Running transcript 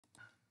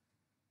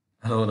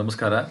Hello,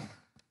 Namaskara.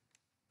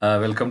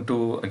 Welcome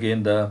to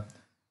again the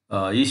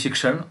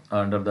e-Shikshan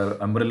under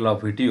the umbrella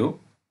of VTU.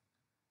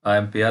 I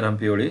am PR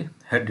Hampioli,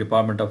 Head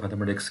Department of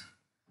Mathematics,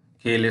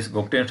 KLS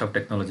Gokte Institute of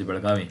Technology,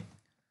 Belgavi.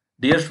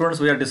 Dear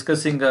students, we are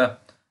discussing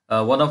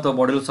one of the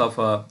modules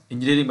of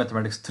Engineering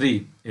Mathematics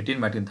 3, 18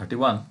 Math in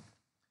 31,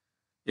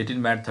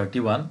 18 Math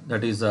 31,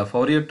 that is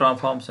Fourier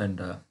transforms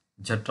and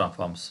Z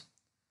transforms.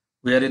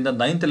 We are in the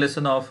ninth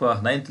lecture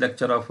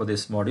of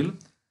this module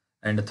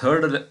and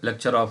third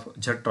lecture of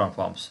Z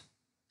transforms.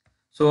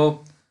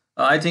 So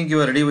I think you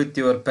are ready with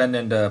your pen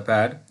and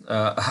pad.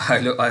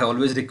 I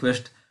always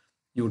request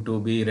you to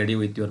be ready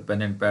with your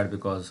pen and pad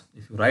because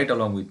if you write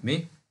along with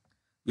me,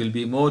 you'll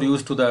be more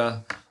used to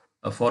the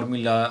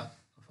formulae.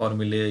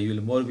 You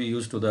will more be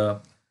used to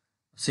the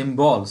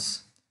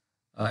symbols,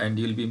 and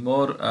you'll be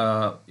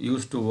more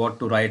used to what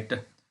to write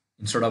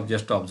instead of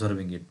just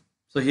observing it.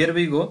 So here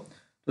we go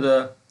to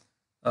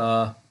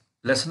the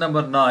lesson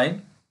number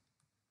 9.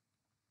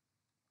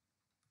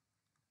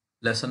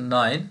 Lesson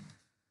 9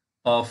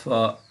 of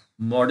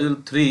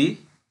module 3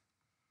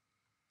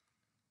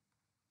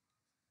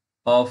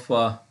 of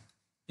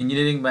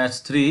engineering maths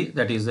 3,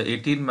 that is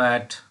 18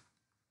 math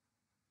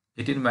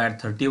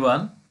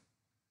 31.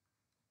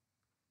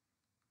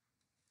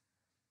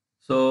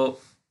 So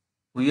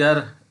we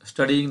are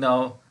studying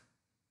now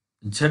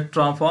Z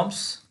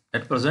transforms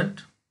at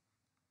present.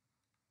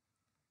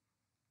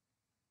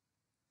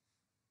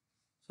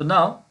 So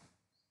now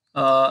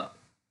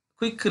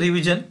quick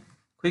revision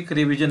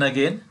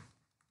again,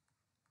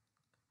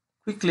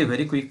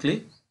 very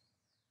quickly.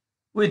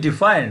 We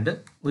defined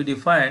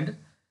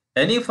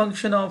any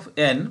function of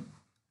n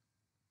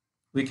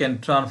we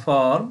can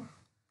transform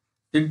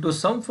into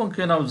some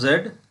function of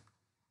z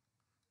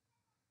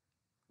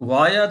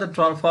via the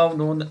transform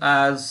known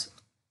as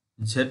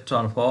Z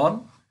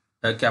transform,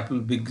 a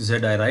capital big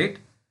Z I write,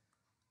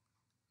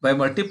 by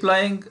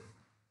multiplying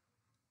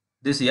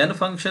this n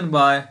function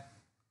by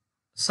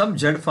some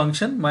z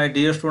function. My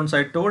dear students,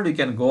 I told you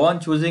can go on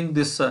choosing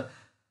this.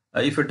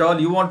 If at all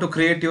you want to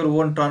create your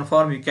own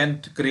transform, you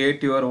can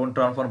create your own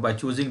transform by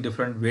choosing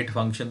different weight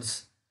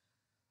functions,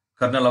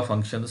 kernel of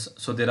functions.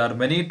 So there are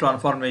many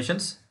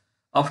transformations.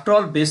 After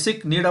all,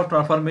 basic need of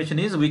transformation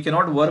is we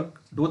cannot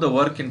do the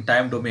work in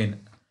time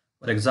domain.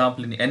 For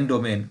example, in n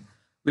domain,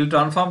 we'll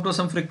transform to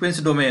some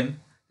frequency domain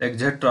like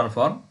Z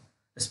transform.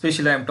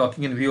 Especially I am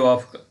talking in view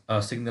of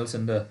signals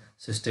in the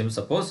system,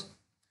 suppose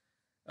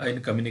in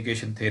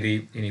communication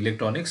theory, in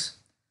electronics.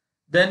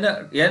 Then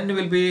n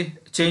will be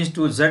changed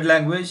to Z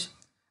language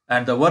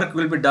and the work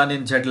will be done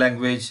in Z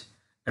language.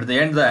 At the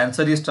end, the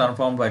answer is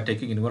transformed by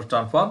taking inverse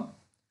transform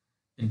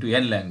into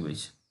n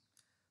language.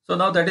 So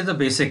now that is the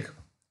basic.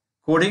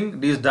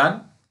 Coding is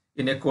done.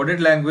 In a coded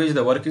language,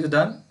 the work is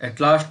done.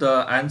 At last,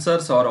 the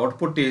answers or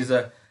output is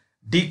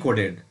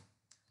decoded.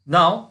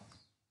 Now,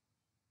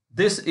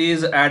 this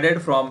is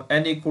added from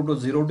n equal to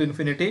 0 to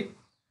infinity.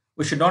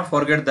 We should not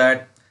forget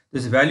that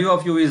this value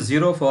of u is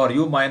 0 for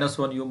u minus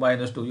 1, u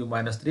minus 2, u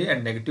minus 3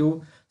 and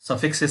negative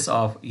suffixes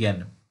of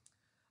n.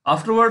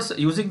 Afterwards,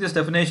 using this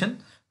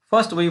definition,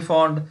 first we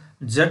found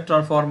Z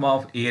transform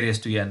of a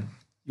raised to n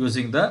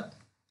using the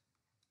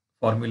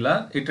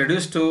formula. It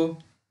reduced to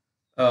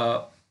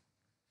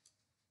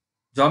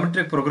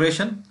geometric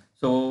progression.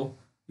 So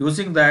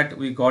using that,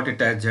 we got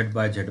it as Z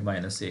by Z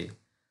minus a.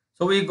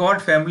 So we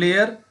got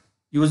familiar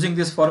using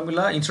this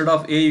formula. Instead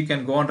of a, you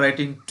can go on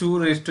writing 2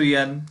 raised to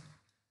n.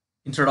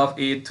 Instead of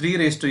a, 3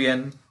 raised to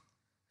n.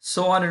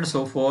 So on and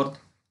so forth.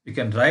 You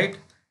can write.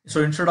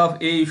 So instead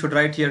of a, you should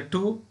write here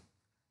 2.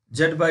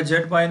 Z by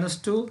Z minus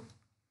 2.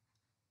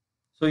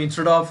 So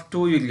instead of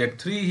 2, you will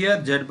get 3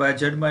 here. Z by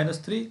Z minus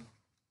 3.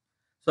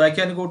 So I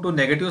can go to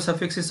negative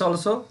suffixes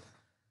also.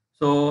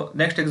 So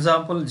next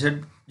example,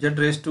 z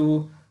raised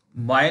to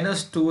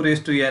minus 2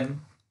 raised to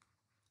n.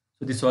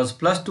 So this was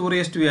plus 2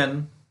 raised to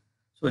n.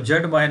 So z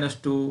minus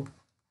 2.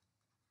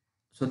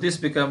 So this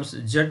becomes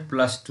z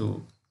plus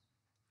 2.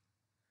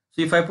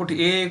 So if I put a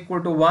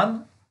equal to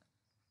 1,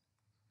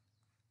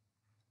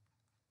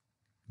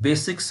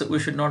 basics we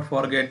should not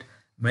forget.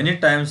 Many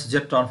times z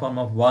transform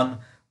of 1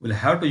 will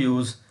have to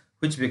use,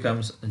 which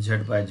becomes z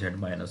by z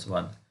minus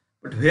 1.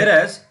 But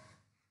whereas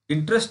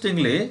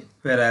interestingly,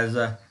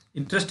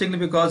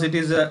 because it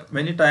is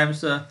many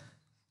times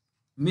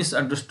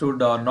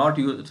misunderstood or not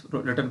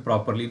written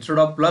properly. Instead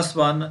of plus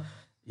 1,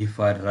 if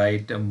I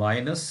write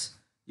minus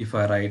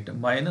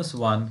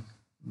 1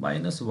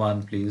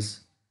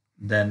 please,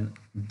 then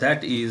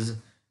that is,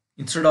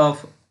 instead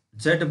of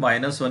z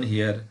minus 1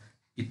 here,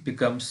 it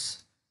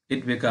becomes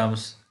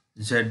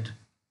z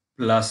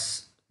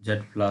plus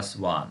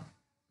 1.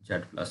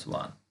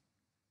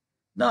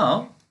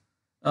 Now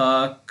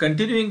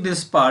continuing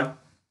this part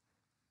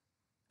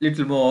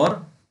little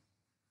more.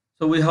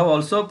 So we have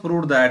also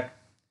proved that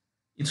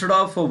instead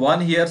of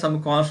 1 here,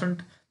 some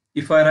constant,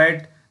 if I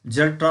write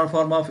Z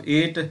transform of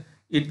 8,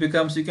 it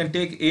becomes, you can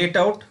take 8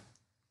 out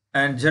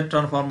and Z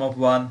transform of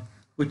 1,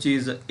 which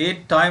is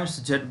 8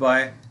 times Z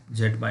by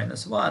Z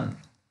minus 1.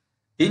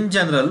 In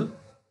general,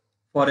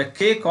 for a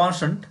k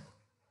constant,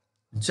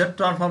 Z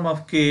transform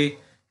of K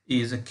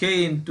is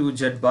K into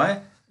Z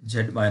by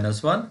Z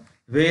minus 1,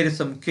 where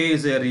some K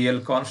is a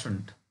real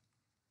constant,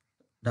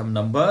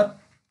 number,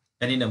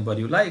 any number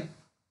you like.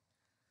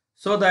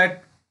 So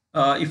that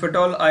if at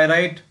all I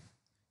write,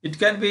 it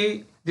can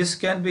be, this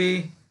can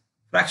be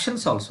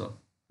fractions also.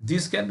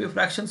 These can be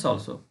fractions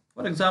also.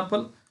 For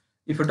example,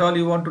 if at all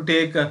you want to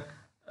take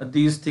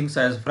these things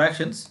as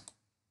fractions,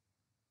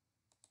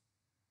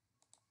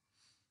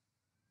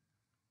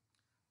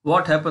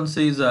 what happens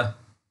is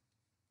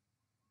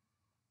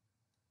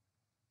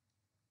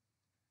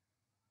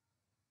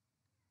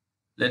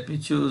let me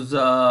choose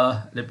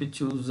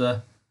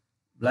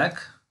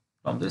black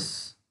from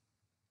this.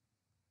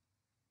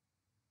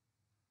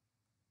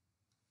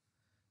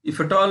 If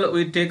at all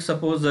we take,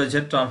 suppose the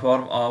Z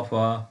transform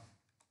of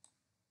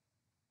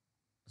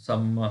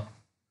some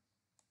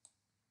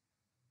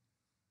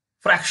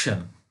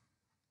fraction,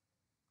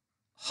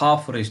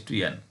 half raised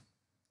to n,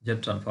 Z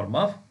transform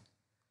of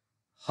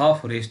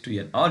half raised to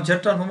n, or Z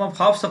transform of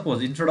half,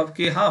 suppose instead of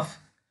K, half.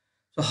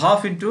 So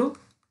half into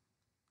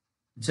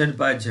Z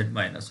by Z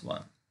minus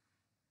 1.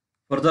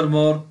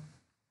 Furthermore,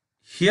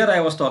 here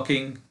I was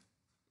talking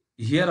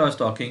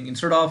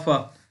instead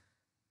of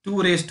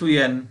 2 raised to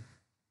n,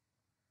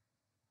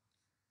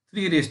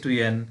 3 raised to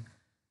n,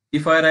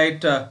 if I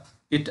write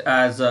it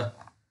as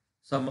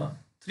some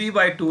 3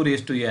 by 2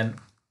 raised to n,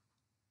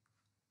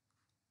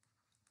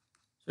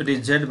 so it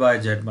is Z by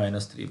Z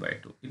minus 3 by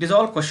 2. It is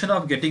all question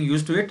of getting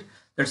used to it.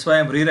 That's why I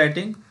am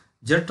rewriting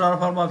Z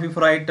transform of, if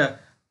I write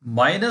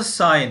minus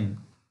sign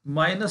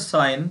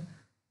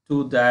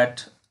to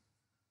that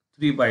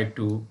 3 by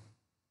 2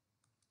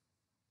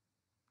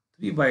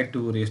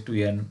 raised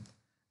to n,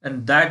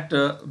 and that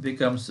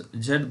becomes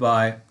Z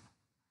by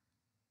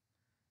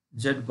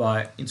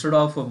instead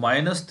of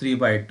minus 3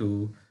 by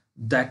 2,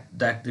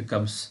 that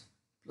becomes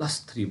plus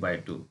 3 by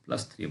 2.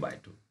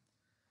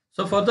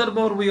 So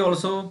furthermore, we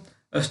also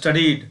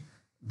studied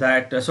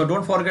that, so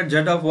don't forget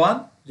Z of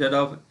 1, Z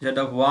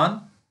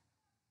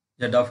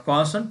of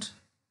constant,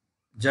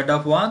 Z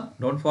of 1,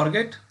 don't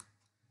forget,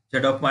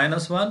 Z of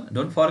minus 1,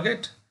 don't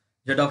forget,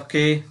 Z of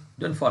K,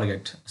 don't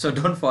forget. So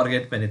don't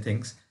forget many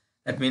things.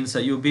 That means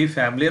you be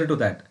familiar to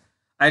that.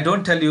 I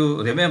don't tell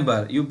you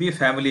remember, you be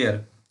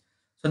familiar.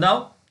 So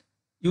now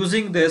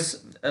using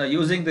this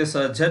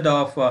Z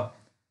of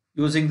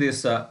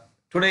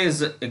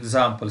today's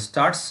example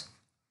starts.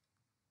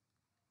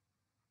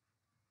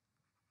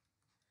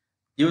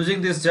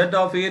 Using this Z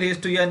of A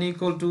raised to n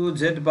equal to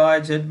Z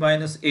by Z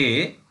minus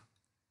A,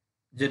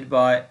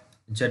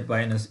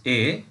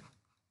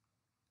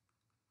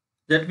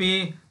 let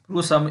me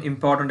prove some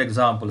important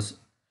examples.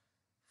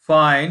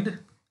 Find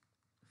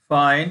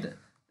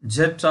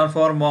Z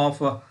transform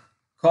of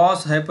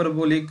cos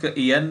hyperbolic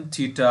n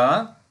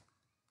theta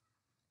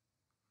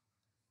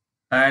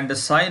and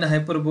sine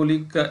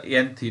hyperbolic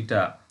n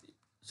theta.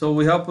 So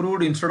we have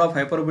proved instead of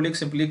hyperbolic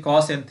simply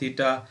cos n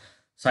theta,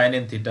 sine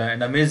n theta,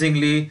 and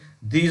amazingly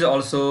these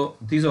also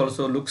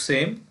look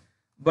same,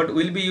 but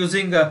we'll be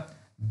using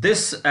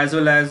this as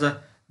well as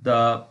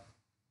the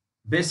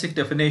basic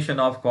definition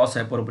of cos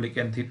hyperbolic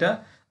n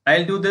theta.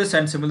 I'll do this,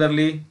 and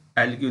similarly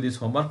I'll give this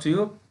homework to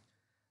you.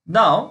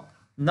 Now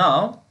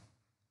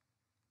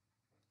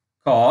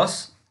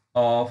cos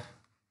of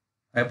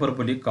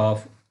hyperbolic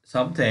of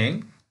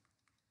something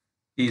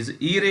is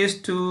e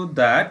raised to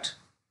that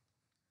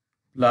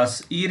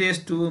plus e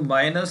raised to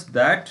minus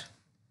that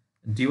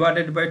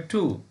divided by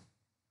 2.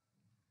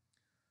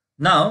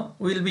 Now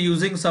we will be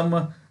using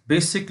some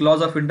basic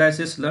laws of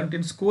indices learnt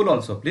in school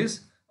also.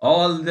 Please,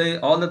 all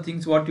the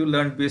things what you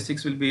learned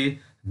basics will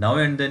be now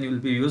and then will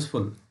be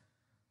useful.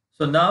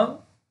 So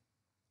now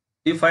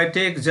if I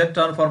take Z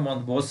transform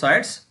on both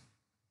sides,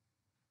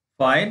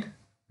 find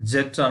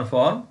Z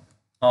transform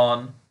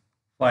on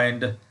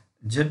both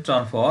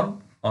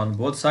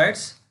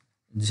sides,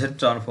 Z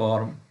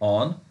transform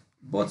on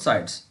both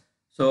sides.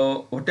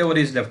 So whatever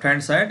is left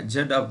hand side,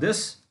 Z of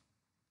this,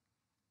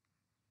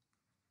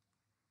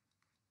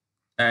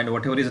 and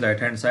whatever is right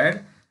hand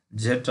side,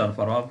 Z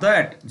transform of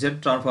that. Z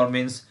transform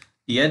means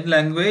n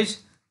language,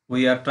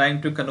 we are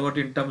trying to convert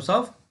in terms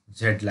of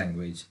Z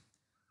language.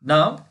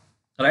 Now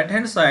right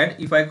hand side,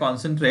 if I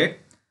concentrate,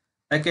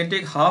 I can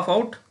take half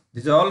out.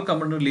 These are all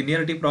come under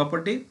linearity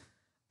property.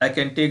 I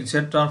can take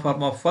Z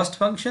transform of first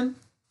function.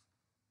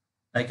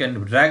 I can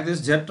drag this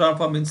Z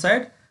transform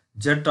inside,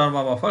 Z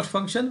transform of first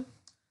function.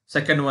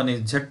 Second one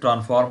is Z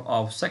transform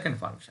of second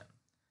function.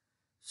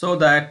 So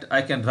that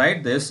I can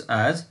write this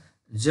as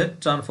Z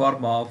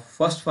transform of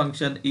first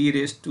function e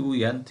raised to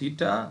n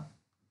theta,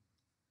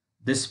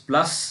 this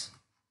plus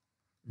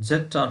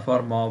Z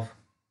transform of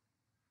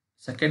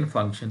second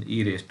function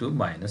e raised to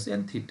minus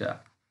n theta.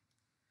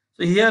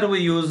 So here we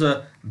use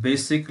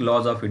basic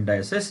laws of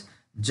indices.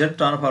 Z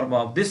transform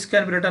of this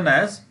can be written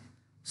as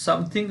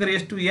something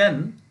raised to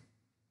n,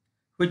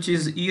 which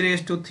is e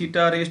raised to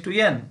theta raised to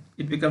n.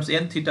 It becomes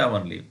n theta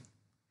only.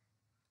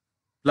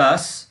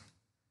 Plus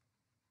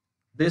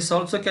this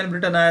also can be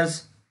written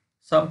as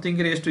something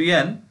raised to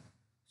n,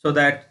 so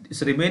that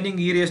this remaining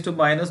e raised to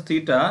minus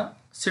theta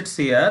sits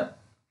here,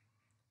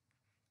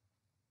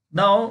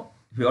 Now,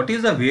 what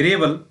is the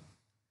variable?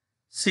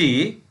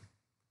 See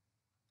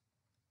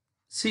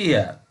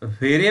here,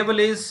 variable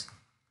is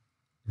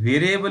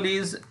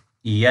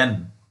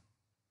n.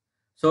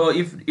 So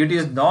if it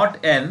is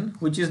not n,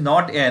 which is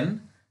not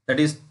n, that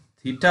is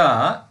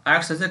theta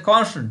acts as a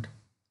constant.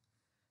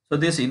 So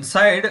this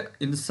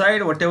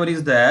inside whatever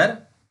is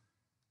there,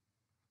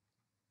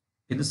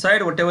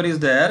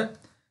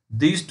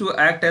 these two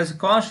act as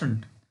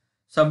constant.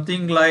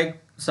 Something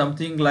like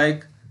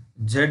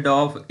z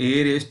of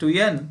a raised to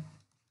n.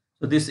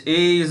 So this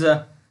a is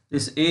a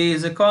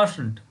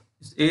constant.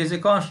 This a is a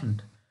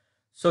constant.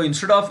 So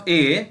instead of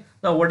a,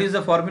 now what is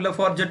the formula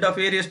for z of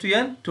a raised to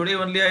n? Today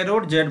only I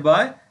wrote z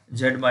by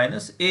z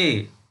minus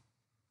a.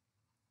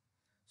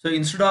 So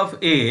instead of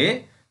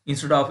a,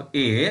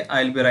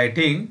 I'll be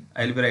writing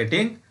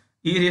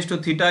e raised to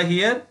theta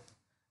here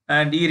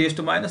and e raised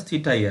to minus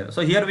theta here.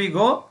 So here we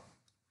go,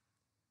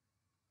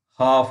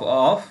 half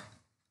of,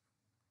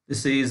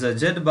 this is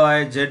z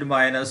by z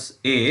minus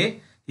a.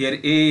 Here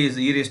a is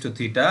e raised to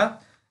theta,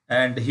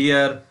 and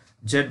here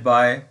z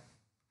by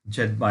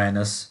z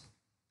minus,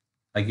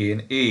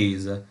 again a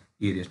is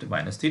e raised to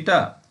minus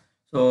theta.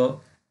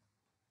 So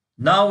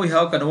now we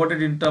have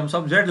converted in terms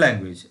of z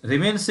language.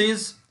 Remains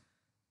is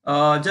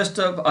just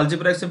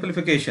algebraic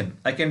simplification.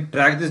 I can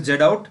drag this z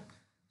out.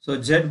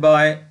 So z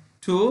by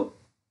 2,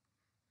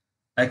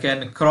 I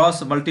can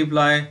cross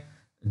multiply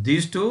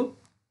these two.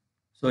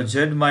 So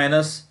z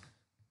minus,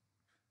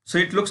 so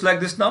it looks like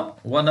this now,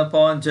 1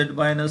 upon z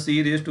minus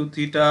e raised to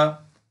theta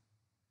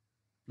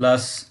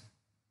plus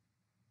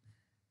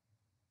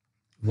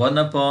 1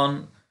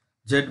 upon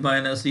z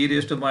minus e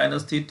raised to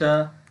minus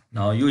theta.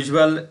 Now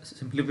usual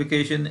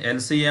simplification,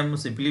 LCM,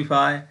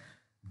 simplify.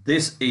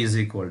 This is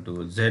equal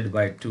to z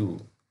by 2.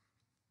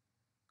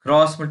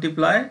 Cross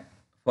multiply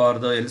for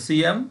the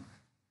LCM.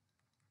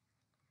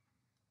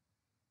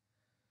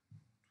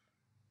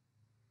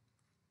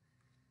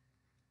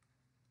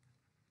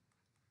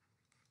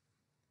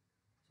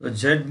 So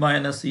z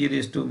minus e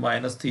raised to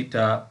minus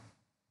theta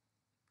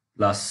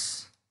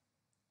plus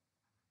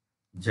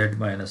z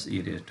minus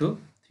e raised to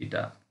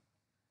theta.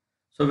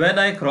 So when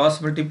I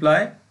cross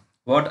multiply,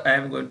 what I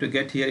am going to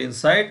get here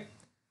inside,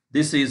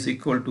 this is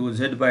equal to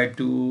z by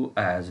 2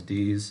 as it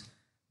is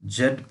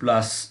z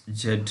plus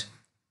z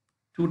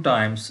 2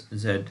 times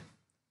z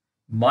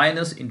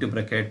minus into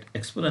bracket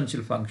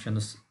exponential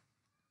functions.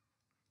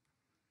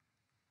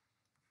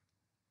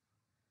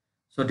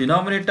 So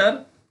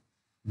denominator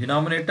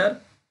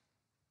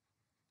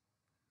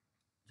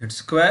z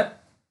square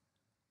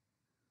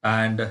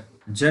and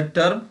z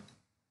term.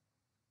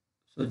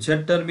 So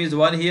z term is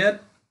 1 here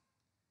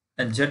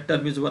and z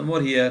term is 1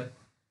 more here.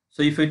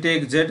 So if we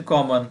take z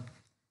common,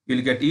 you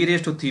will get e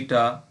raised to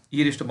theta,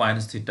 e raised to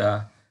minus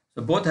theta.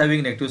 So both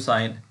having negative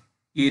sign,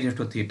 e raised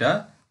to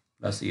theta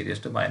plus e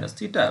raised to minus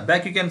theta.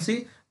 Back you can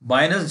see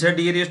minus z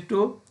e raised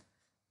to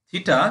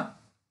theta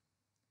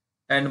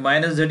and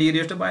minus z e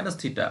raised to minus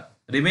theta.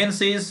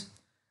 Remains is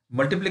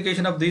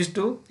multiplication of these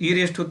two, e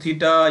raised to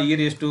theta, e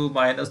raised to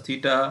minus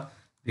theta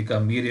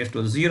become e raised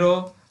to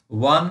 0,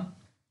 1,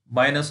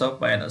 minus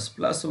of minus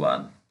plus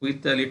 1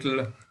 with a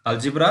little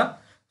algebra.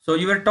 So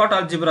you were taught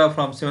algebra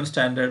from 7th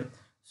standard.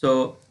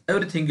 So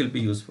everything will be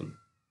useful.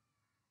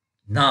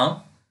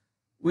 Now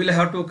we'll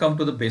have to come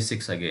to the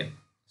basics again.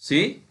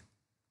 See,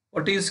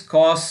 what is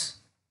cos?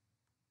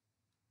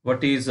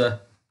 What is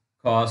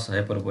cos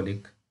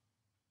hyperbolic?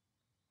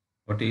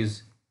 What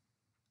is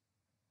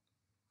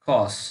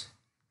cos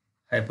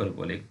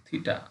hyperbolic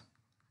theta?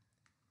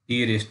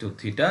 E raised to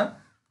theta,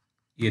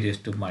 e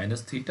raised to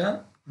minus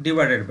theta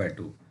divided by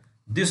 2.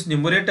 This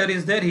numerator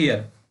is there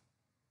here.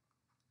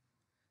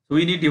 So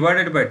we need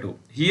divided by 2.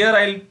 Here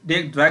I'll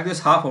drag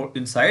this half out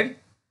inside.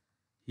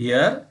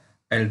 Here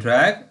I'll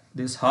drag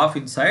this half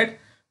inside.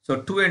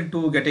 So 2 and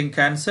 2 getting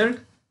cancelled.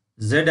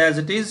 Z as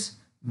it is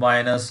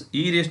minus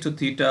e raised to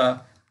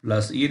theta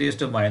plus e raised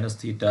to minus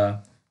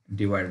theta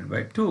divided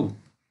by 2.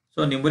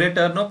 So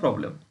numerator no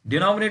problem.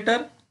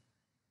 Denominator,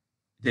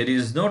 there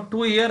is no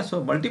 2 here.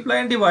 So multiply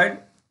and divide.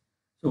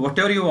 So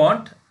whatever you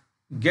want,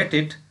 get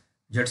it.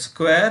 Z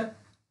square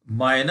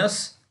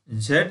minus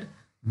z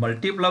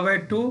multiply by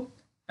 2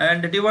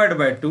 and divide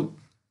by 2,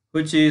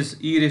 which is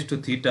e raised to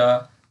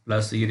theta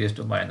plus e raised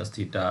to minus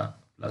theta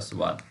plus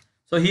 1.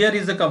 So here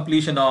is the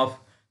completion of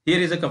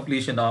z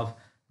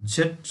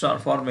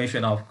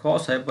transformation of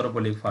cos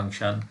hyperbolic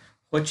function,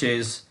 which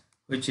is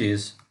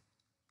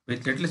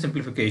with little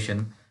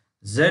simplification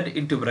z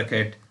into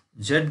bracket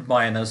z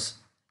minus,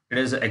 it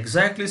is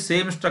exactly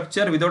same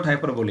structure without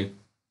hyperbolic,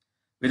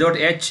 without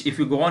h. If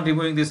you go on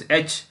removing this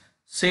h,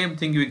 same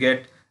thing you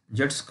get,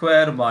 z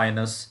square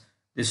minus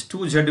this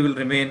 2z will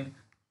remain,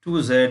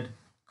 2z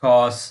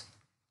cos,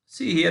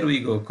 see here we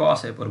go,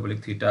 cos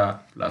hyperbolic theta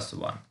plus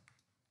 1.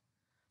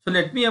 So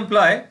let me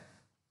apply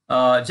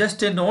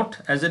just a note,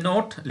 as a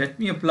note, let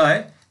me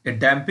apply a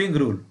damping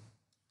rule.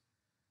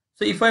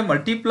 So if I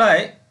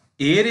multiply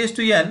a raised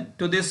to n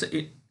to this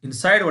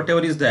inside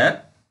whatever is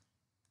there,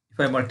 if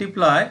I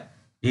multiply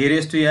a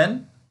raised to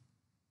n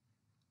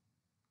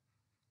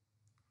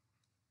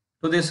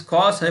to this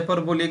cos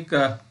hyperbolic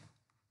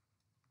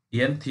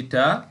n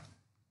theta.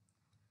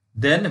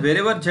 Then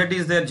wherever z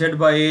is there, z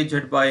by a, z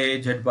by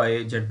a, z by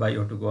a, z by a, you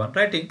have to go on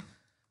writing,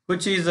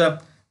 which is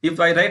if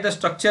I write the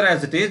structure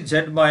as it is,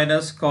 z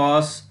minus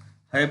cos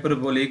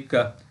hyperbolic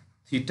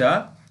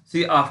theta.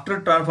 See, after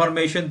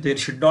transformation there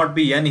should not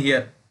be n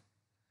here.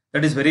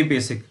 That is very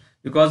basic,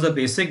 because the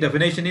basic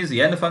definition is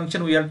n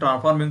function we are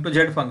transforming to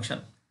z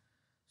function.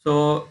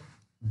 So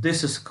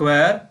this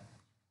square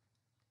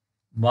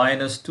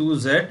minus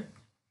 2z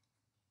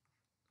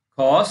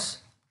cos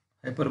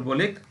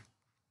hyperbolic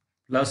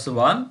plus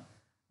 1,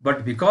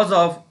 but because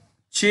of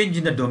change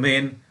in the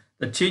domain,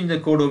 the change in the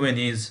codomain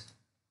is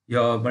you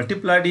have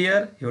multiplied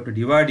here, you have to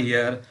divide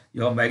here,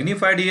 you have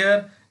magnified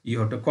here, you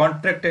have to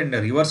contract and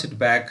reverse it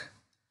back.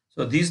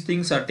 So these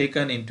things are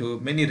taken into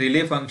many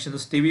relay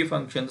functions, TV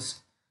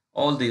functions,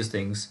 all these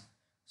things.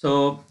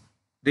 So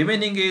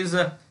remaining is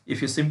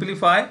if you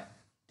simplify,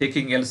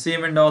 taking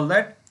LCM and all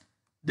that,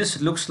 this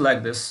looks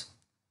like this: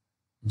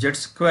 z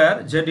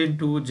square, z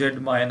into z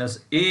minus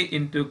a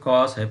into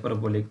cos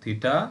hyperbolic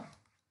theta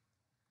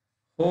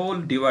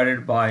whole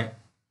divided by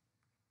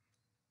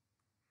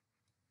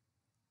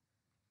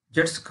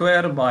z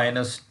square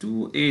minus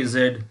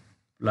 2az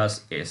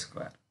plus a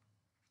square.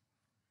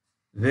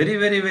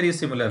 Very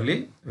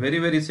similarly,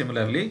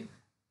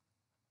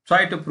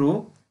 try to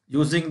prove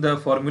using the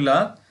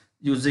formula,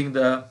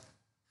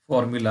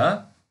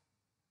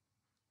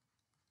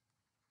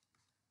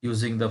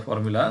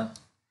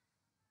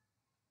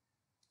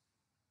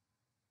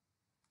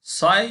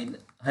 sine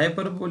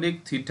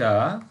hyperbolic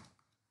theta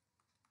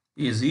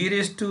is e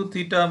raised to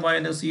theta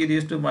minus e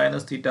raised to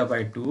minus theta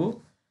by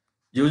 2.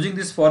 Using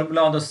this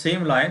formula on the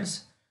same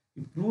lines,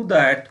 you prove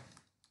that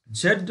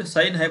z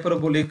sine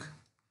hyperbolic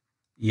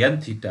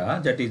n theta,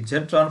 that is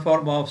z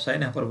transform of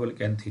sine hyperbolic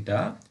n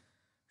theta,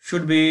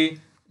 should be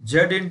z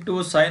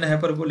into sine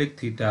hyperbolic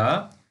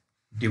theta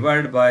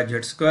divided by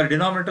z square,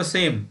 denominator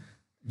same,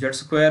 z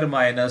square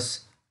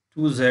minus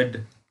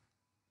 2z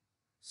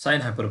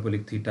sine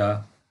hyperbolic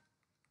theta.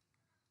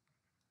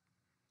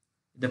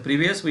 The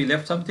previous we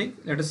left something,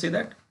 let us see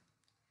that,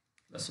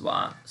 plus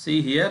 1.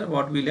 See here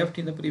what we left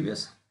in the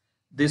previous,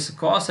 this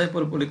cos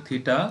hyperbolic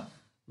theta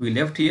we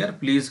left here,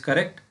 please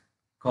correct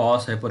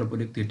cos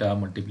hyperbolic theta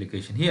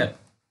multiplication here.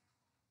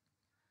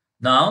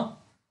 Now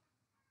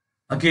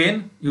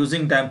again,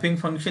 using damping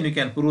function, you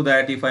can prove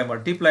that if I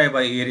multiply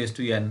by a raised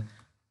to n,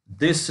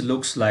 this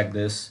looks like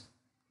this.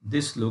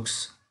 This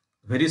looks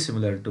very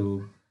similar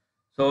to.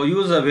 So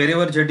use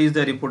wherever z is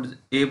there, you put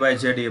a by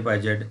z,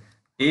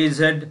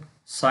 az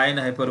sine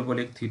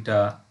hyperbolic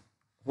theta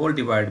whole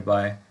divided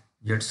by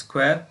z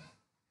square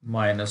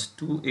minus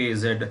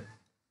 2az.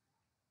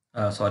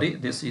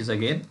 This is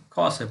again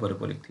cos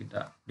hyperbolic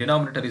theta.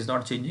 Denominator is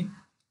not changing.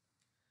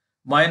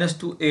 Minus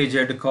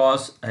 2az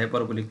cos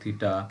hyperbolic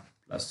theta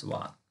plus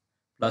 1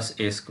 plus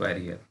a square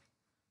here.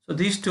 So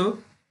these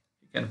two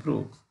you can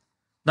prove.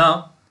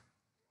 Now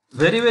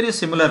very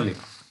similarly,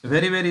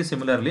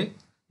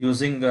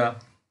 using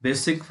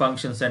basic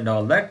functions and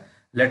all that,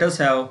 let us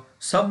have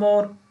some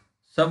more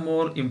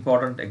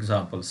important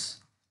examples,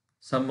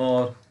 some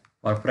more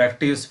for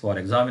practice, for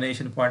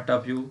examination point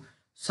of view,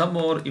 some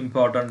more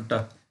important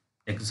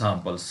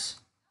examples,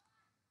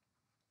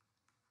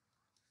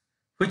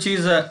 which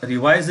is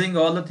revising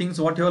all the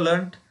things what you have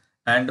learned,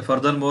 and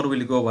furthermore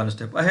we'll go one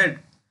step ahead.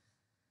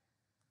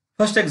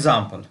 First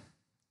example,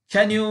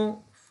 can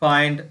you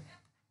find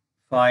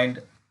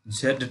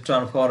z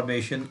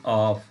transformation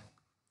of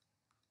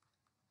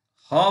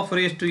half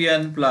raised to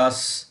n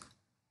plus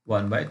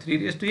 1 by 3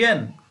 raised to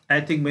n? I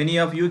think many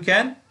of you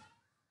can.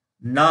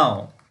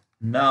 Now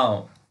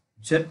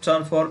z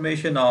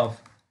transformation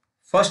of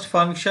first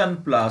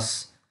function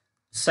plus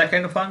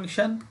second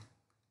function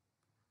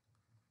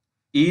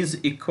is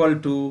equal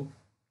to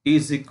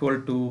z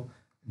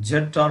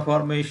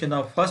transformation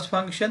of first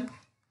function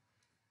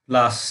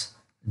plus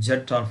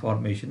z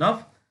transformation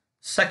of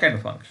second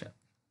function.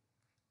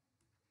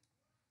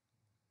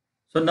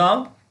 So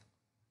now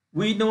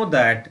we know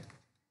that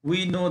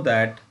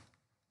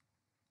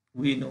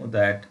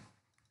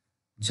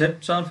z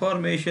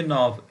transformation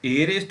of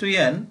a raised to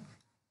n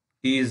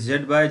is z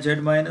by z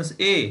minus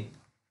a.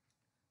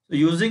 So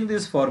using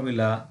this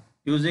formula,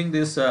 so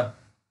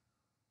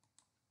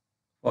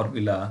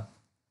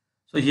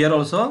here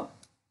also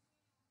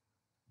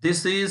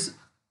this is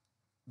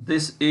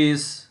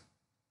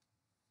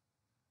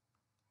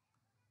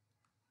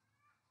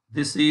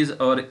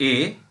our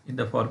a in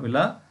the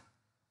formula.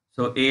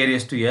 So a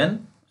raised to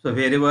n. So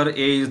wherever a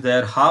is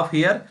there, half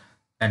here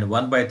and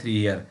 1 by 3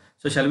 here.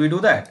 So shall we do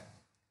that?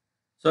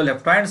 So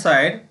left hand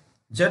side,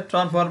 z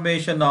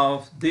transformation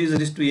of this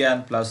raised to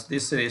n plus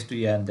this raised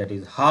to n, that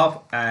is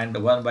half and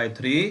 1 by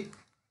 3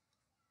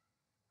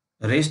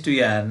 raised to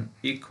n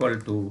equal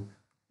to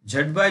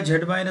z by z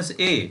minus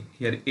a.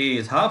 Here a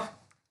is half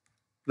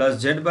plus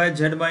z by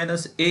z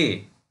minus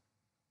a.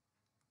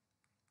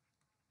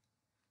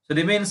 So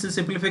remains the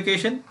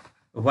simplification.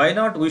 Why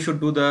not? We should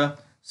do the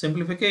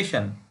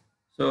simplification.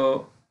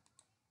 So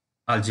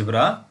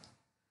algebra.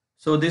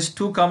 So this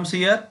 2 comes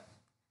here.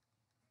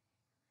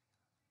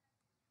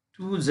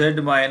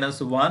 2z minus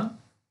 1.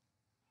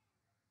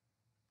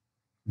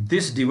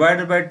 This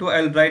divided by 2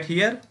 I will write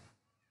here.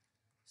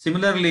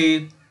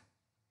 Similarly,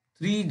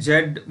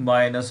 3z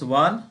minus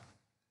 1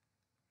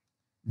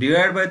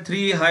 divided by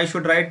 3 I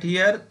should write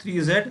here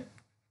 3z.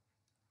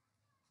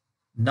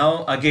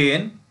 Now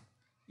again,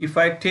 if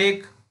I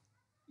take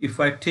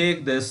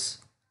this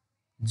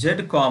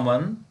z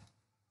common,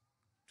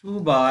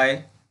 2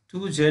 by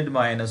 2z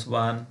minus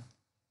 1,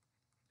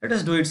 let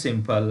us do it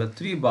simple,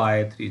 3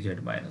 by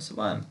 3z minus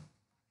 1.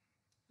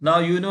 Now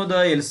you know the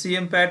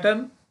LCM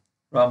pattern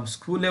from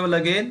school level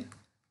again,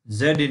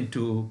 z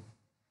into,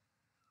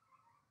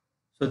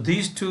 so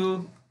these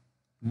two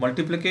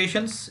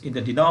multiplications in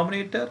the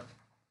denominator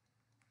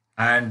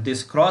and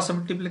this cross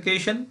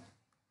multiplication,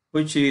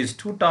 which is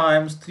 2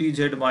 times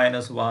 3z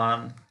minus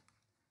 1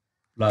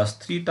 plus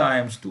 3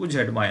 times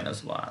 2z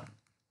minus 1. So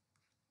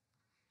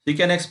you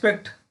can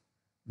expect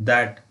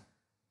that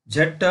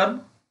z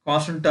term,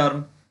 constant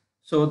term,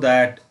 so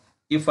that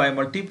if I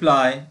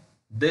multiply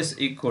this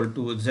equal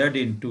to z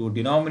into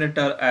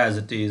denominator as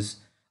it is,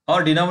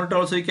 or denominator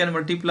also you can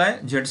multiply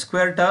z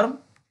square term,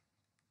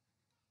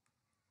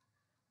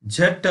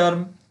 z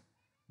term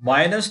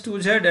minus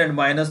 2z and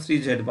minus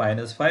 3z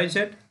minus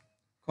 5z,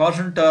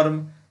 constant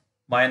term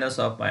minus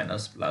of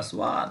minus plus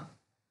 1.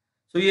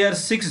 So here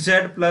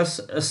 6z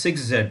plus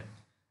 6z,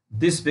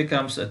 this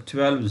becomes a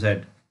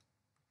 12z.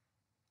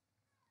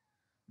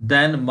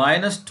 Then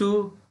minus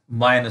 2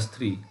 minus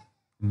 3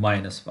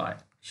 minus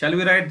 5. Shall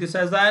we write this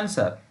as the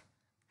answer?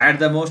 At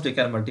the most you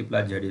can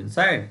multiply z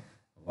inside.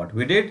 What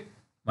we did,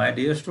 my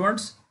dear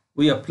students,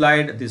 we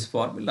applied this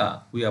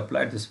formula.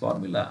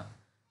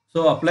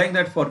 So applying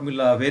that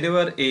formula,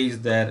 wherever a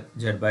is there,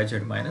 z by z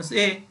minus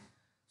a.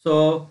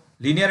 So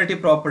linearity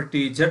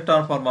property, z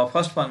transform of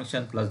first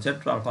function plus z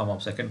transform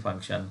of second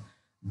function,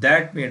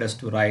 that made us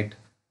to write,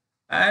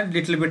 and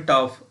little bit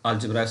of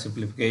algebraic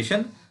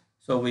simplification.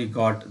 So we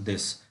got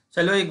this.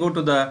 Shall we go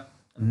to the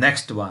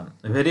next one?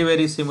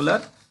 Very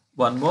similar.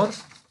 One more.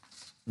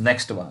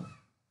 Next one.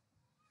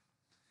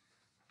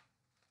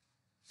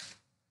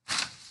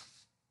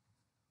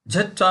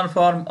 Z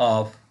transformation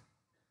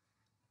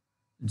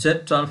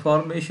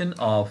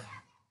of.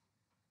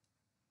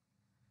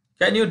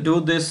 Can you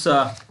do this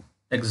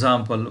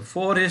example?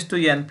 4 raised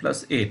to n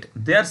plus 8.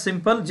 They are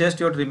simple. Just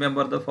you have to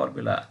remember the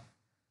formula.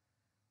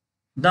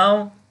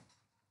 Now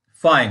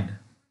find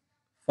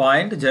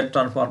Z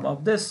transform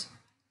of this.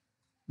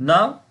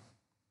 Now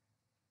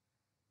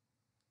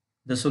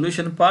the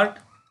solution part,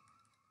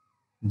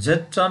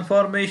 Z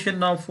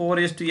transformation of 4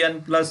 raised to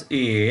n plus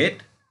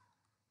 8.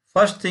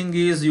 First thing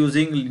is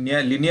using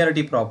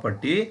linearity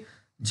property.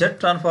 Z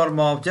transform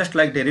of, just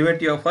like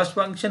derivative of first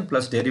function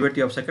plus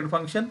derivative of second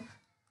function.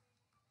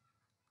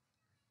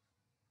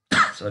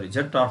 Sorry,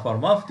 Z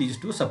transform of these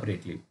two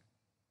separately.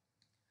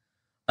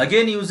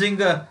 Again using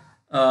Z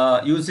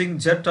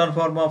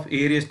transform of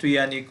a raised to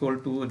n equal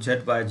to z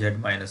by z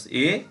minus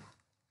a.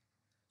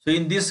 So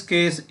in this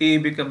case a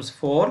becomes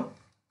 4.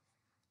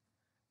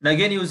 And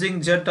again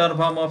using Z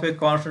transform of a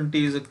constant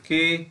is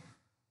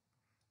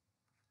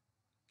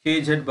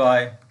kz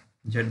by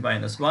z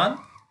minus 1.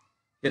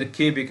 Here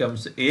k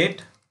becomes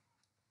 8.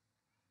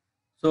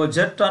 So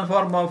Z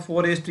transform of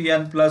 4 raised to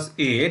n plus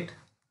 8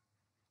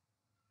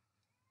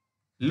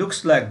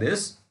 looks like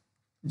this.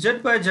 Z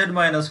by z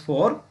minus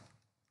 4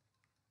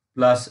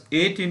 plus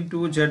 8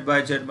 into z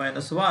by z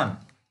minus 1.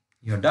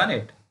 You have done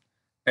it.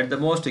 At the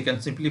most you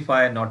can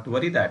simplify, not to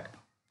worry that.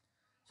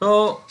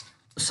 So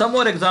some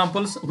more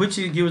examples which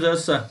gives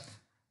us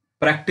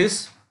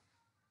practice.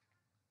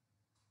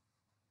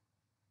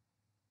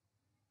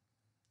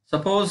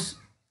 Suppose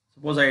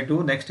I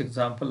do next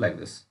example like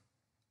this.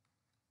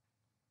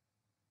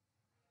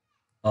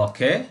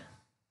 Okay.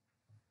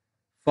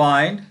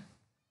 Find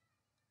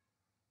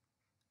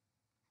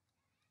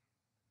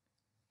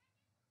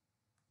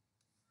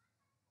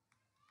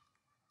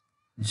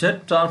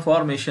Z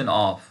transformation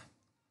of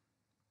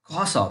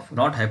cos of,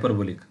 not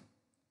hyperbolic,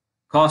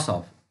 cos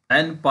of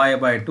n pi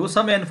by 2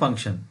 some n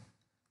function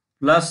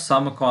plus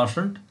some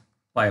constant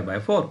pi by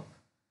 4.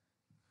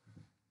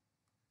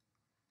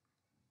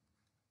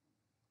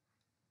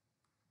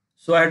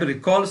 So I have to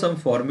recall some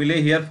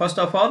formulae here. First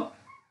of all,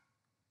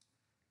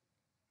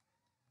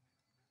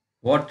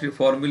 what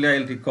formula I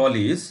will recall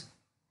is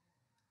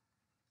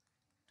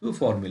two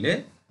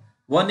formulae.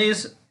 One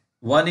is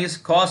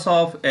cos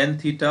of n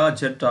theta,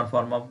 z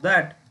transform of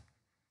that.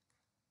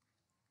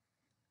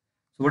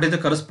 So what is the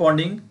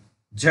corresponding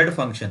z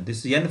function?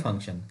 This is n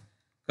function.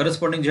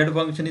 Corresponding z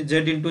function is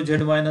z into z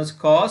minus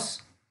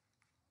cos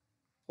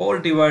whole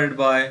divided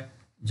by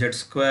z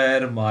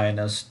square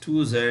minus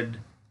 2z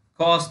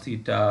cos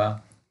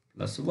theta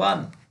plus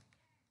 1.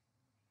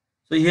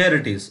 So here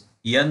it is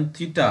n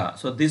theta.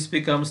 So this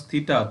becomes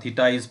theta.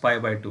 Theta is pi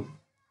by 2.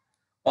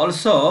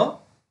 Also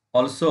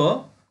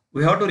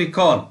we have to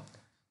recall.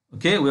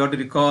 Okay, we have to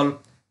recall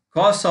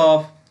cos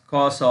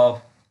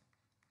of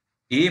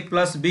a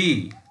plus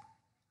b,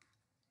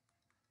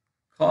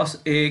 cos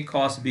a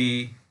cos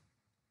b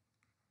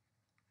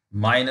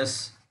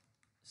minus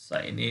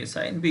sin a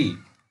sin b.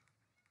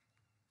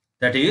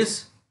 That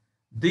is,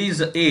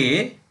 these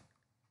A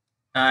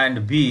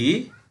and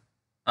B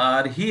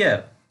are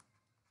here.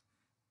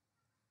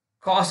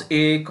 Cos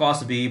A,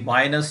 cos B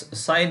minus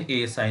sin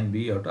A, sin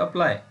B you have to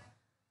apply.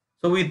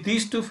 So with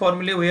these two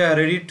formulae we are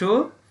ready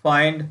to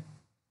find.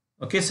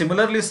 Okay,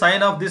 similarly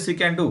sign of this you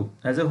can do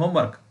as a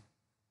homework.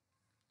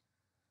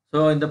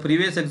 So in the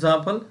previous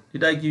example,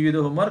 did I give you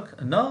the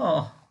homework?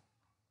 No.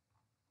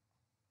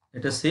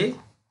 Let us see.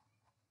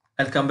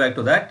 I'll come back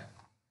to that.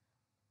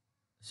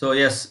 So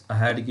yes, I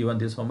had given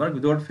this homework.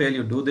 Without fail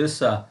you do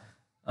this.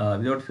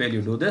 Without fail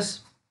you do this.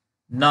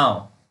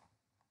 Now,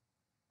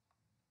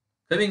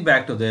 coming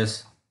back to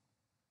this.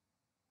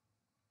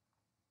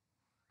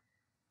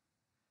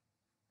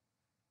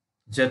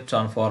 Z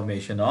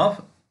transformation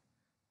of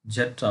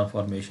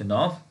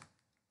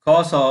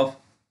cos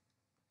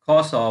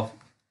of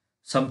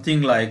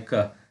something like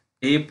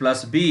A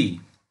plus B.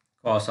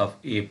 Cos of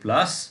A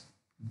plus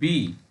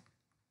B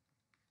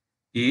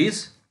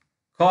is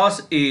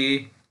cos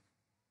A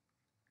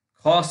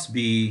cos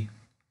B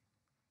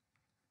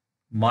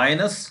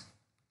minus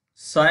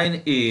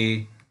sin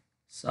A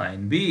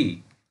sin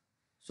B.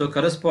 So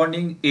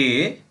corresponding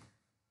A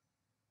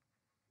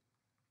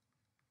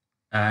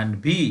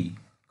and B,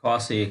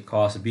 cos A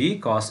cos B,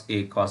 cos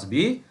A cos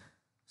B,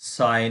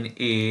 sin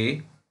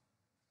A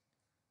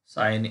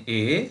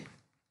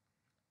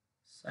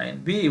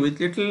sin B, with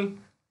little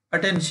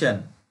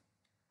attention.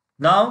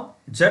 Now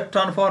Z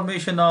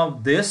transformation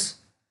of this,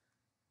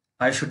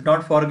 I should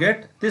not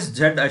forget this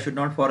Z, I should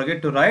not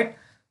forget to write,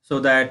 so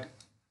that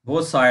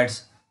both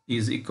sides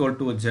is equal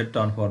to Z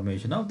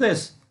transformation of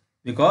this,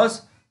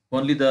 because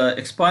only the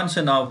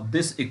expansion of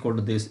this equal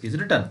to this is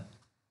written.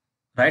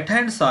 Right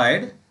hand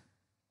side,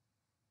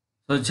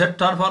 so Z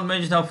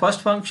transformation of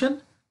first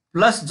function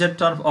plus Z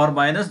or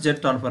minus Z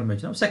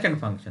transformation of second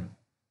function.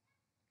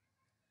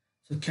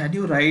 So can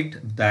you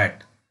write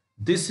that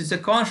this is a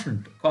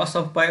constant, cos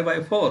of pi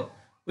by 4,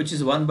 which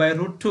is 1 by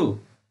root 2.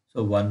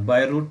 So 1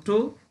 by root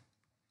 2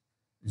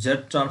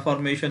 Z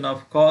transformation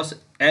of cos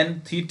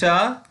n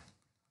theta,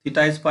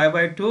 theta is pi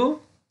by 2,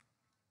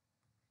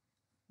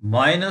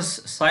 minus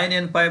sin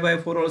n pi by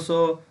 4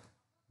 also,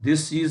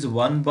 this is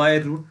 1 by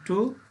root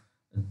 2,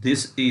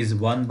 this is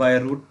 1 by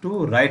root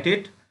 2, write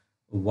it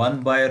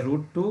 1 by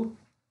root 2,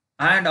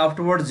 and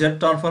afterwards Z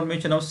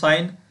transformation of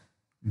sine,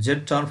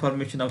 Z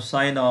transformation of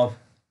sine of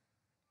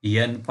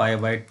n pi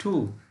by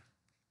 2.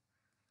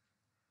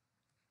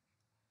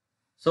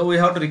 So we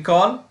have to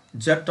recall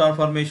Z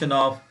transformation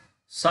of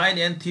sin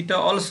n theta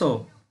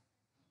also.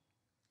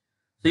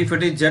 So if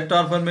it is Z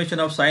transformation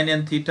of sin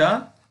n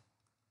theta,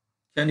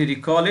 can you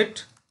recall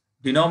it?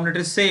 Denominator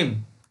is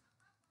same.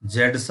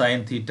 Z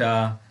sin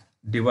theta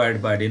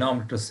divided by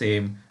denominator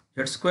same.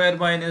 Z square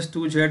minus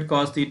 2Z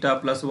cos theta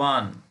plus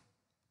 1.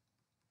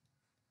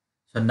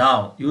 So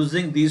now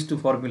using these two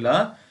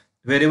formula,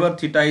 wherever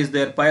theta is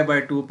there, pi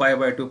by 2, pi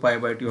by 2, pi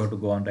by 2, you have to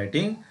go on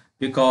writing,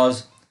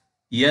 because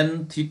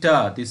n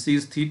theta, this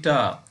is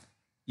theta,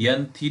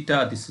 n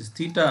theta, this is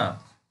theta.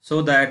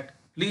 So that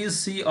please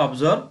see,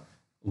 observe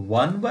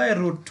 1 by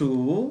root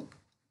 2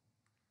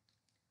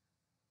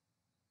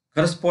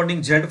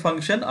 corresponding Z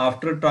function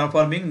after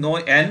transforming, no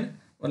n,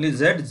 only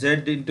Z,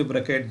 Z into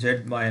bracket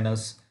Z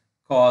minus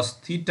cos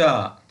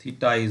theta,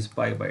 theta is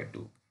pi by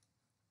 2,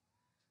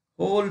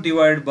 whole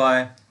divided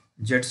by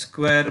Z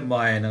square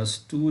minus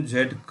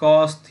 2Z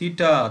cos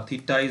theta,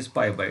 theta is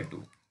pi by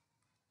 2.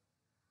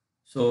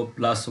 So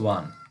plus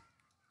 1.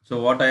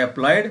 So what I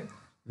applied,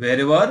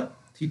 wherever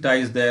theta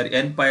is there,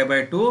 n pi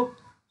by 2,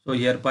 so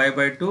here pi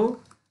by 2,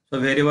 so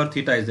wherever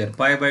theta is there,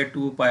 pi by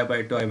 2, pi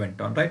by 2, I went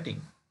on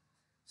writing.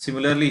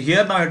 Similarly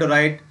here now I have to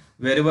write,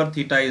 wherever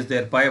theta is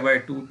there, pi by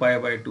 2, pi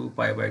by 2,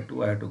 pi by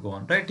 2, I have to go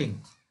on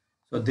writing.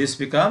 So this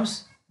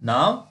becomes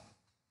now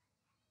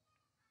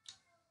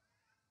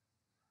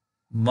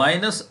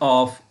minus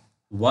of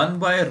 1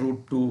 by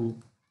root 2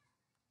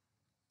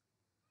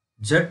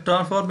 Z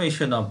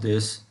transformation of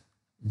this,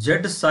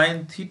 Z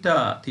sin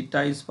theta,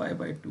 theta is pi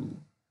by 2,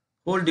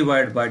 whole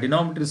divided by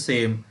denominator is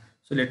same.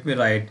 So let me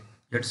write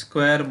Z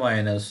square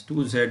minus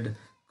 2Z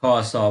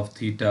cos of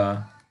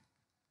theta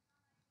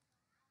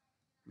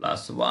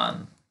plus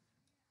 1.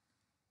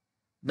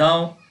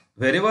 Now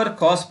wherever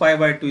cos pi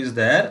by 2 is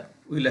there,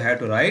 we will have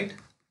to write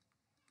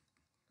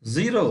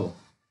 0.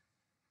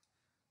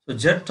 So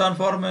Z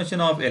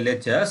transformation of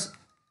LHS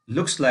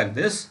looks like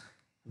this.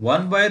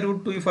 1 by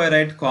root 2 if I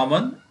write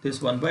common,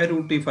 this 1 by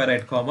root 2 if I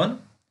write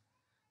common,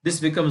 this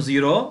becomes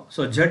 0.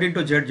 So Z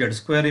into Z, Z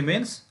square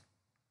remains,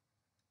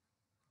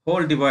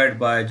 whole divided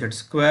by Z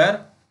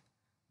square.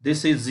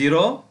 This is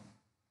 0,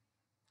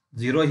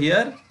 0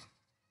 here,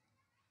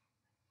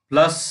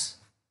 plus,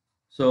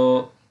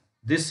 so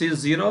this is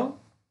 0,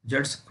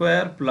 Z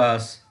square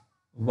plus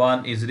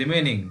 1 is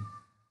remaining,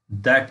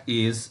 that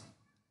is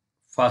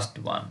first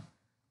one,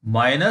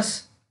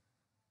 minus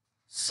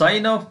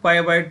sine of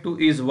pi by 2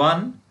 is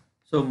 1,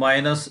 so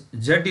minus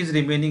Z is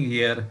remaining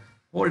here,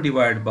 whole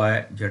divided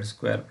by Z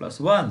square plus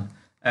 1.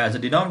 As the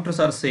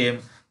denominators are same,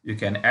 you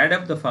can add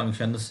up the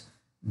functions.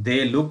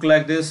 They look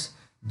like this.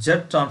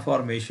 Z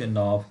transformation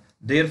of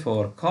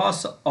Therefore,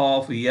 cos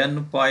of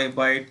n pi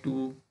by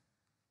 2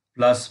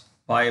 plus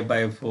pi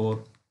by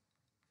 4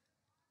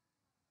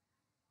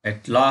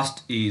 at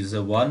last is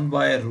 1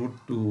 by root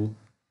 2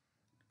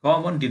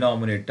 common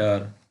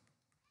denominator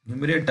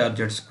numerator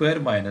z square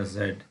minus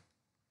z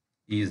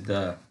is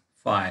the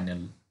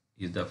final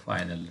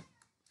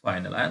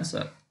final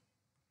answer.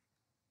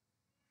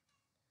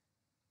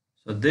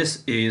 So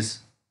this is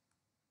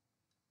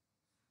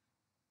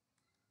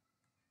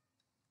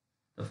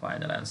the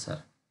final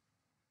answer.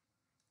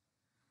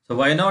 So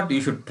why not? You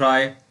should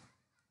try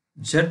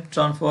z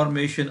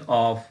transformation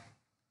of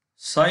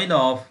sine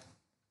of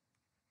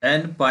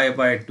n pi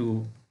by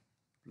 2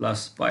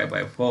 plus pi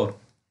by 4.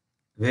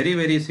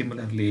 Very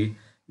similarly,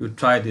 you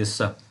try this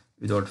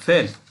without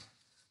fail.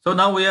 So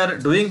now we are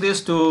doing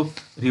this to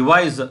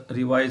revise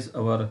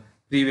our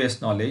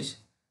previous knowledge.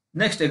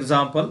 Next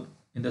example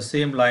in the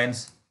same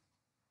lines.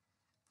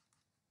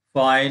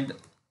 Find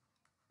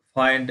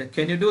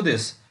can you do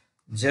this?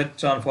 Z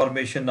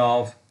transformation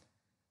of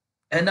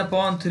n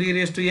upon 3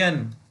 raised to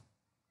n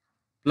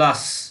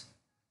plus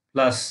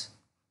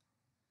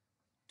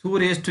 2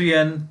 raised to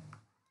n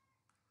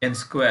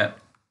square.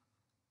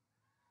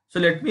 So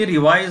let me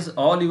revise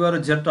all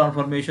your Z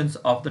transformations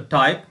of the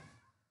type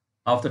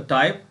Z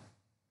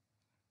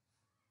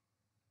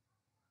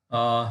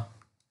of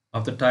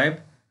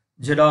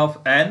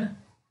n,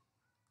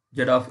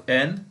 Z of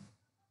n,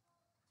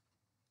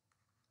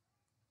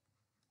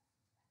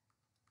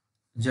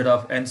 Z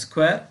of n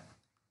square,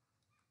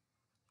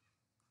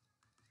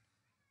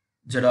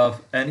 Z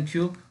of n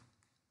cube,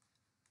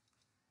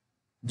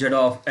 Z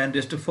of n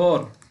raised to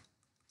 4.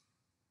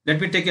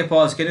 Let me take a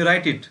pause. Can you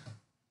write it?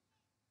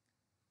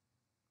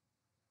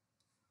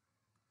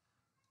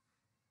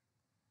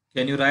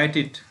 Can you write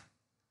it?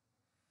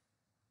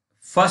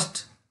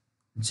 First,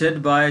 z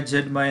by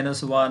z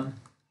minus 1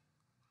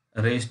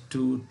 raised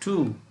to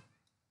 2.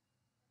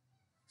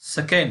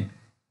 Second,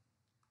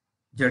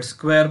 z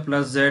square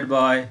plus z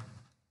by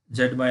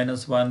z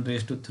minus 1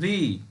 raised to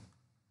 3.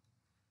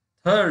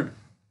 Third,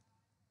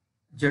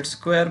 z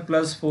square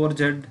plus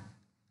 4z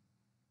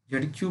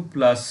z cube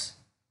plus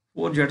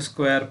 4z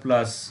square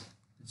plus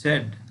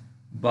z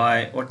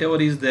by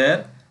whatever is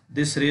there,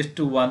 this raised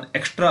to 1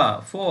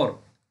 extra 4.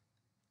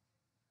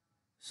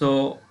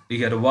 So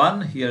here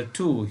 1, here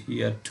 2,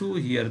 here 2,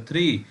 here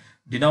 3.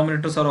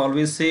 Denominators are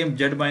always same,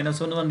 z minus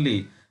 1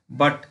 only.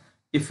 But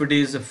if it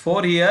is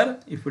 4 here,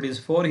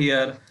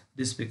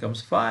 this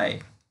becomes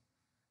 5.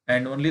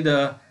 And only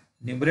the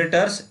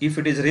numerators, if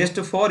it is raised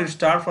to 4, it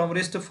starts from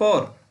raised to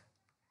 4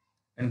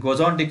 and goes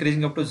on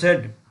decreasing up to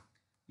z.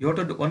 You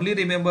have to only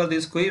remember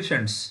these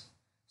coefficients.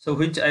 So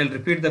which I will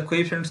repeat the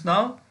coefficients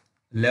now.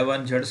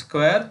 11z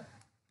square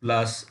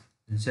plus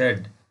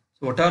z.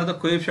 So what are the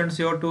coefficients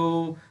you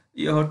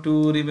have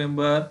to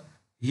remember?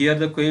 Here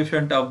the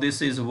coefficient of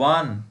this is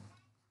 1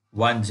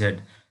 z.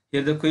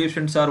 Here the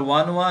coefficients are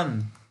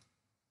 1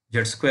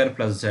 z square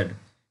plus z.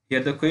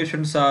 Here the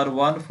coefficients are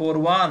 1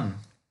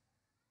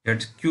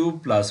 z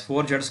cube plus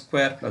 4z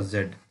square plus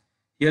z.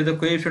 Here the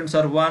coefficients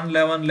are 1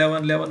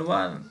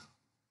 1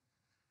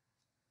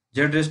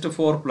 z raised to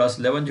 4 plus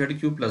 11z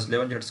cube plus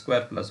 11z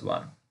square plus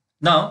 1.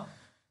 Now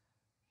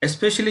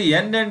especially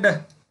n and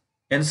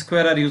n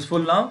square are useful.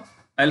 Now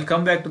I'll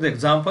come back to the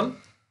example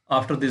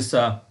after this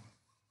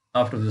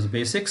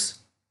basics.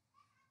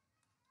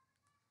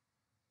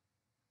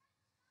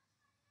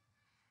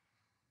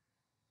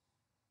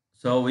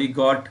 So we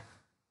got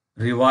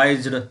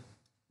revised,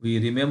 we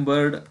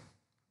remembered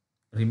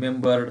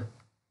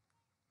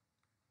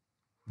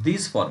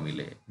these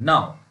formulae.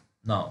 Now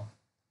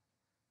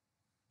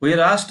we are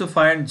asked to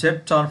find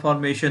z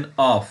transformation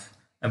of,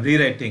 I'm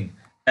rewriting,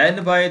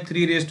 n by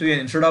 3 raised to n.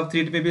 Instead of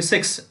 3 it may be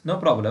 6, no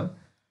problem.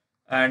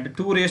 And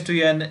 2 raised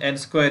to n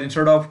square,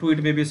 instead of 2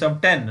 it may be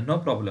some 10, no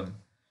problem.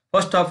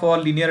 First of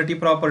all, linearity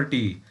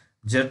property,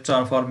 z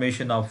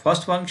transformation of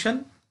first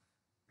function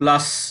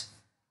plus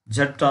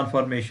z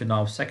transformation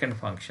of second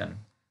function,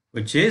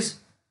 which is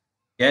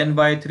n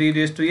by 3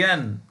 raised to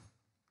n,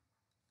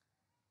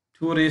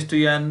 2 raised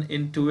to n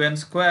into n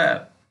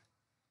square.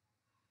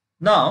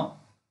 Now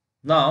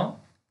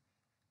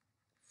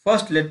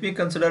first let me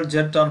consider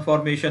z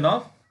transformation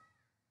of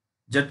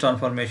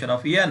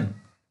n,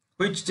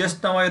 which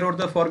just now I wrote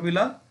the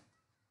formula.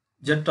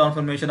 Z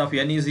transformation of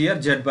n is here,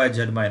 z by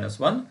z minus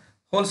 1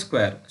 whole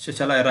square. So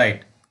shall I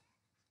write?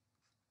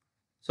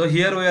 So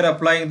here we are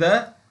applying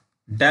the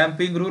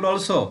damping rule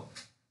also.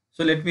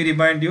 So let me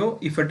remind you,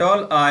 if at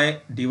all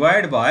I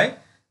divide by,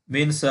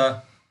 means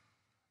z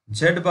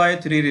by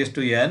 3 raised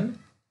to n,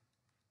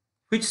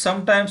 which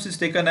sometimes is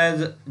taken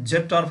as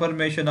z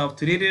transformation of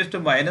 3 raised to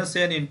minus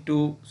n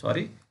into,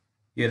 sorry,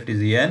 here it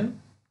is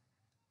n.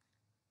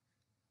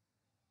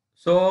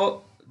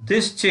 So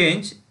this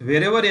change,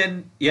 wherever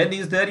n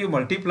is there, you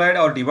multiplied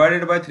or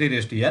divided by 3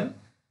 raised to n.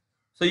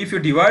 So if you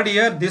divide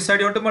here, this side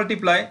you have to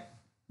multiply.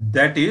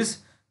 That is,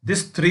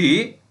 this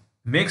 3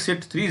 makes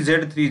it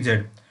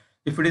 3z.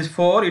 If it is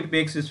 4, it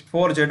makes it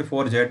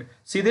 4z.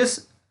 See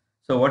this?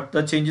 So what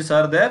the changes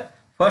are there?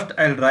 First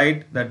I'll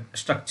write the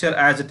structure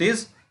as it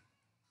is.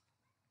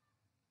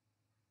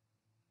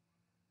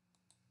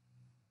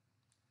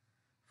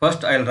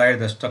 First I'll write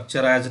the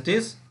structure as it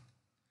is,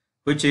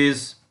 which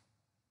is,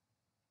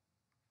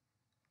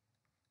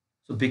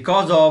 so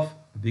because of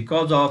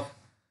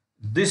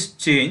this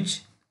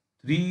change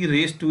 3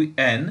 raised to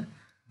n,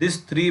 this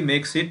 3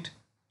 makes it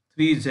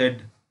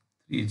 3z.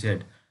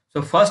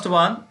 So first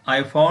one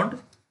I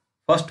found.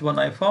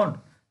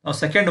 Now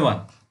second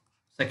one.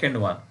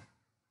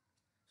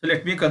 So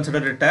let me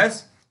consider it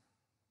as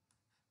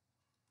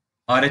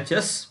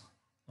RHS,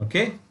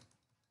 okay,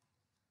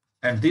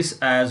 and this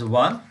as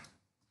 1.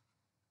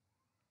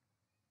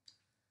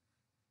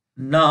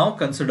 Now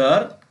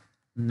consider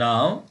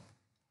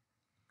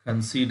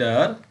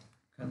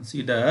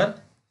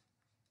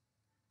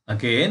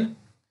again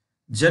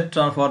Z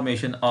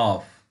transformation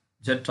of.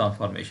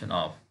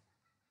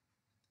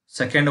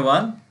 Second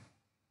one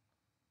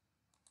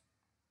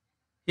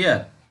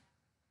here,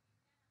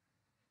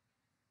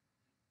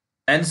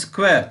 n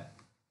square.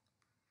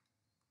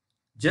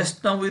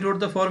 Just now we wrote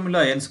the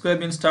formula. N square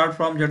means start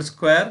from z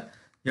square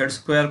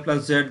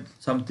plus z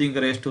something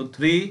raised to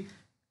 3.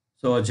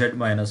 So z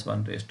minus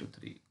 1 raised to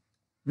 3.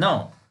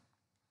 Now,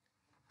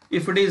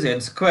 if it is n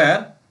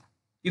square,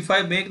 if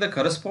I make the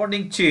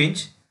corresponding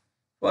change,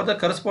 for the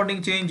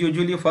corresponding change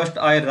usually first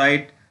I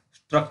write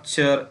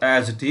structure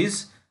as it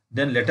is,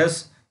 then let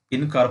us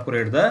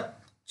incorporate the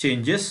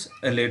changes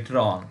later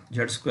on.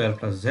 Z square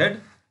plus z.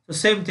 So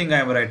same thing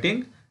I am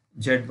writing,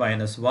 z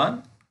minus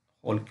 1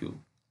 whole cube.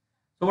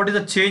 So what is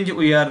the change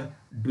we are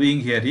doing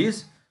here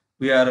is,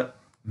 we are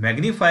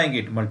magnifying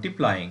it,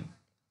 multiplying.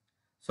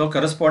 So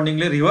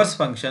correspondingly reverse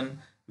function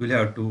will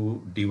have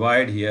to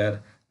divide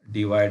here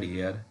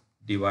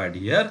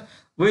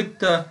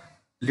with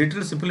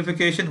little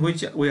simplification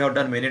which we have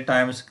done many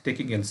times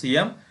taking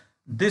LCM.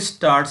 This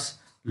starts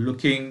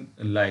looking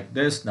like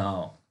this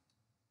now.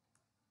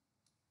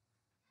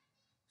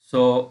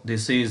 So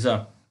this is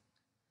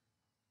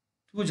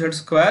 2z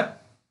square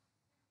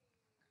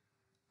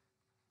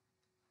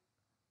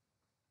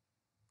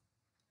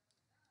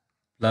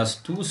plus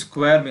 2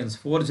 square means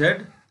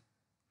 4z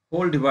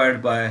whole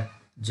divided by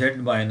z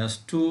minus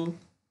 2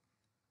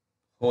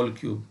 whole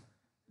cube.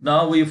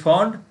 Now we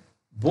found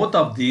both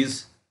of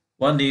these.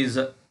 One is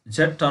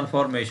z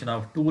transformation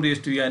of 2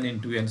 raised to n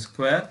into n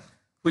square,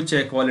 which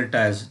I call it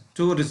as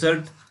 2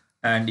 result,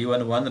 and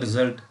even 1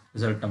 result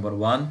number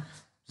 1.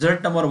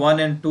 Result number 1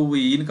 and 2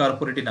 we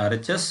incorporate in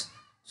RHS,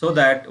 so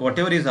that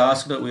whatever is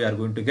asked we are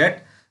going to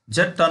get.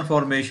 Z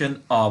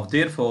transformation of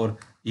therefore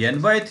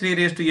n by 3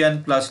 raised to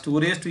n plus 2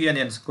 raised to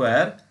n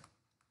square.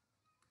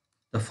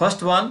 The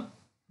first one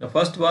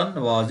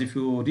was, if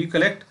you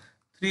recollect,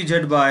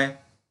 3z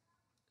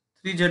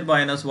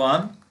minus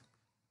 1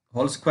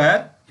 whole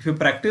square. If you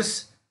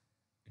practice,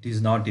 it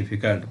is not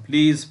difficult.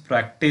 Please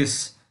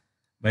practice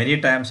many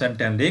times and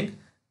telling.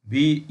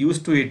 Be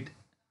used to it.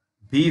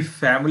 Be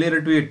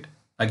familiar to it.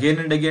 Again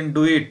and again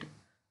do it.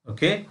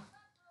 Okay.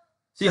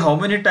 See how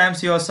many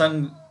times you have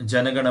sung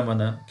Janagana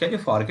Mana. Can you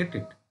forget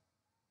it?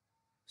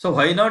 So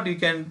why not? You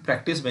can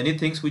practice many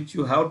things which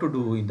you have to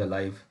do in the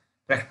life.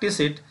 Practice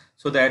it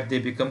so that they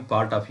become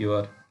part of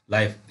your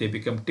life. They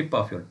become tip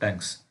of your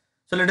tongues.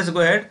 So let us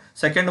go ahead.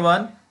 Second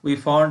one we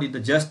found in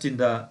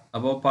the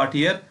above part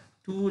here,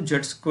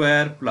 2z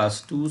square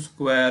plus 2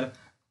 square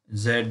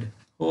z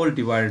whole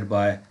divided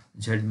by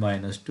z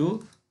minus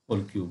 2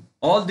 whole cube.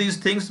 All these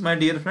things, my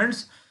dear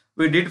friends,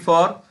 we did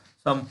for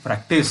some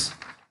practice.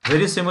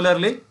 Very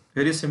similarly,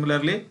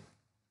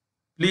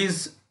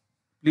 please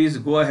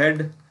go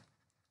ahead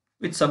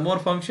with some more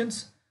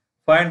functions.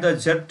 Find the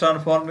z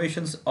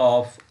transformations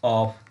of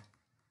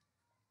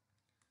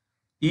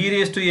e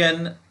raised to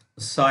n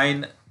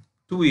sine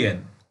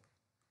 2n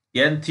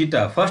n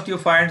theta. First you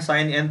find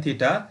sine n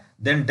theta,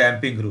 then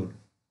damping rule.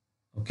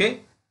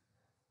 Okay.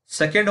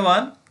 Second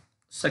one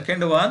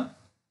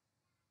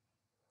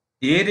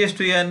a raised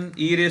to n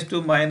e raised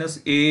to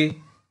minus a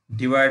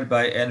divided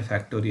by n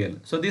factorial.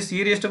 So this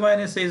e raised to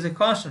minus a is a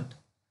constant.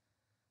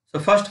 So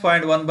first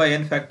find 1 by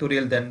n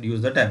factorial, then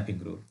use the damping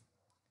rule.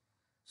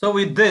 So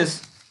with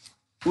this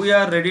we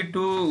are ready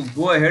to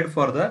go ahead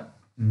for the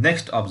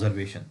next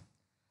observation.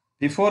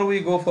 Before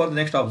we go for the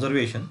next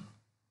observation,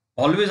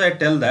 always I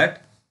tell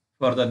that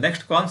for the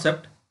next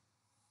concept,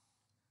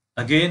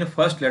 again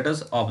first let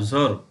us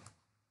observe.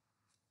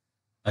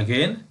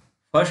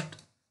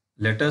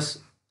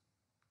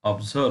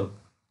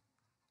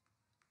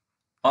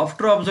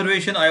 After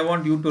observation I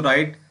want you to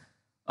write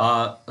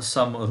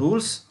some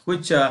rules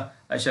which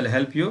I shall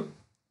help you.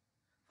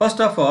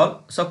 First of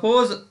all,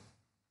 suppose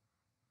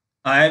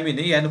I am in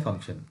a n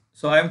function.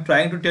 So I am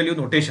trying to tell you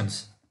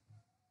notations.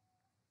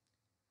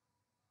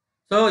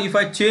 So if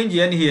I change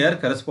n here,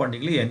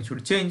 correspondingly n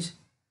should change.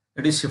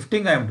 That is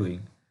shifting I am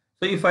doing.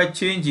 So if I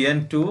change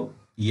n to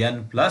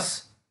n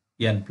plus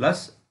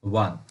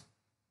 1.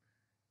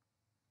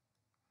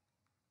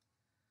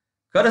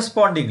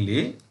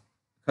 Correspondingly,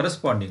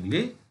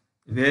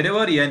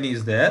 wherever n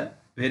is there,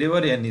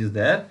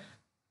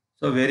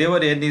 so wherever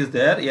n is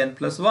there, n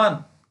plus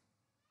 1.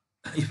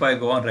 If I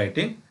go on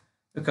writing,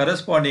 the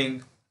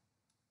corresponding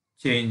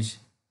change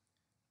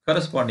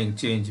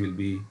will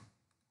be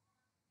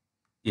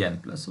n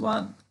plus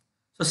 1.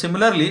 So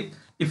similarly,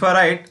 if I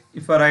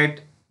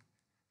write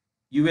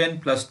un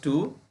plus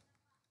 2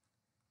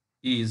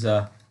 is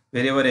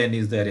wherever n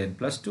is there, n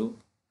plus 2,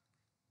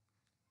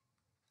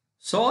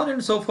 so on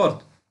and so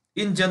forth.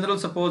 In general,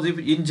 suppose if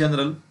in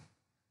general,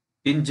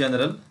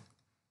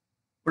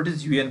 what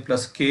is un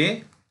plus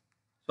k?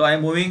 So I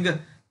am moving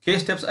k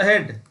steps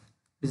ahead.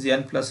 This is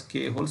n plus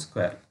k whole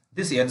square.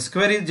 This n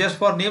square is just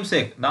for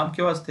namesake, naam ke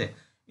vaste.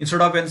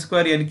 Instead of n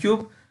square, n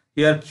cube,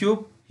 here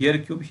cube, here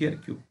cube, here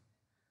cube.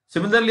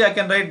 Similarly, I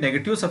can write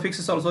negative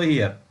suffixes also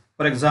here.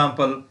 For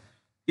example,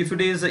 if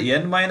it is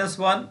n minus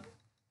 1,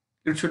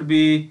 it should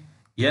be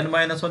n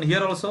minus 1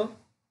 here also.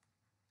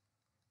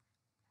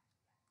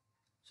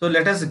 So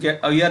let us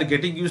get, we are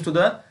getting used to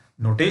the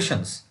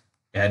notations.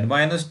 N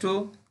minus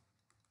 2,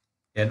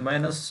 n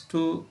minus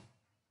 2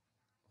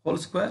 whole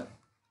square.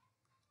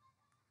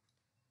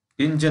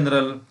 In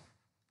general,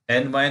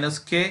 n minus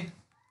k,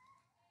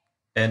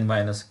 n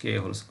minus k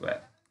whole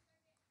square.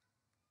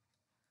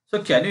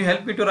 So can you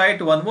help me to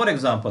write one more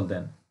example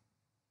then?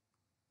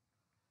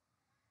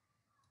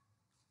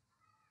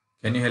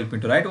 Can you help me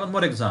to write one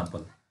more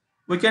example?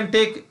 We can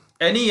take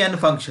any n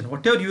function,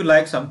 whatever you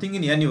like, something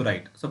in n you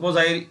write. Suppose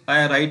I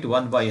write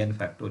 1 by n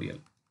factorial.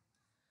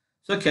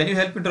 So can you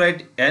help me to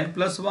write n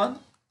plus 1?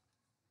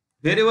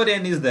 Wherever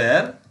n is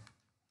there,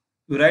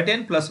 you write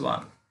n plus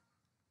 1.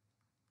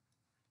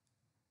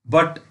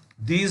 But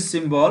these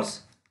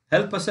symbols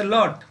help us a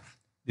lot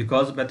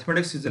because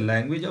mathematics is a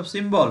language of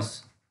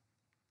symbols.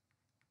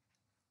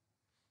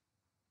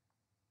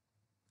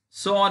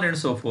 So on and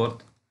so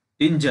forth.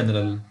 In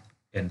general,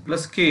 n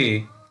plus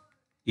k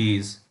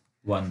is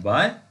 1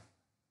 by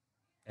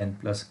n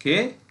plus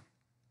k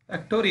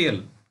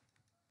factorial.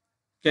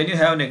 Can you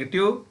have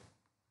negative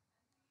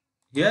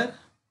here?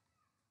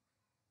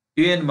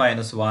 un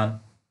minus 1,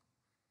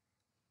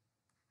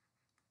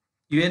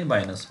 un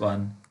minus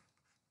 1,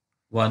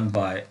 1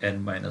 by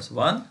n minus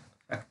 1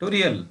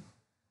 factorial.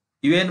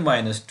 Un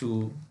minus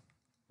 2,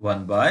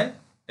 1 by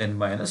n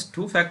minus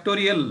 2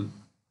 factorial.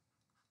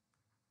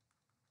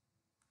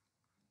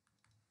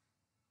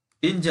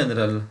 In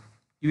general,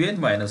 un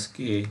minus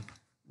k,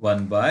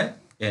 1 by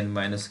n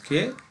minus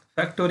k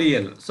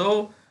factorial.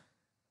 So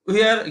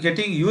we are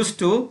getting used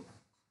to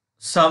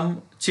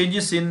some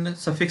changes in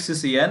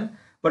suffixes en,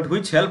 but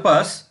which help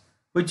us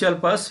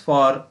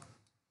for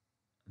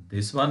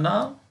this one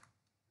now.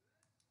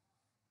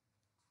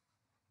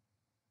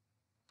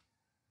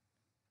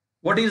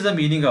 What is the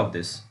meaning of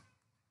this?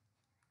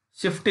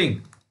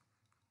 Shifting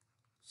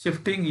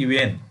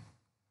un.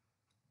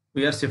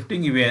 We are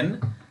shifting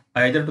un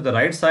either to the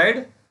right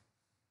side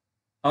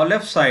or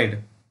left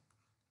side.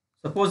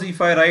 Suppose if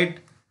I write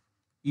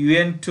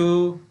un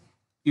to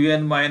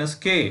un minus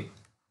k,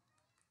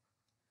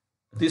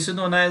 this is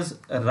known as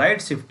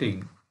right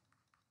shifting.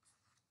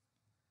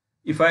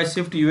 If I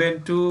shift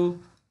un to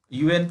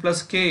un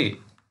plus k,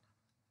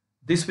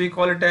 this we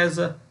call it as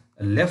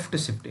left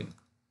shifting.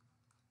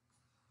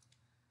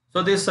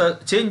 So this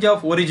change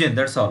of origin,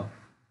 that's all.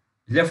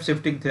 Left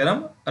shifting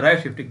theorem,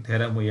 right shifting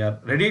theorem. We are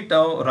ready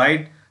to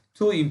write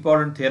two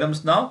important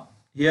theorems now.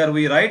 Here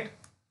we write.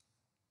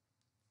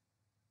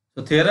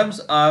 So theorems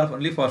are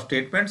only for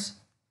statements.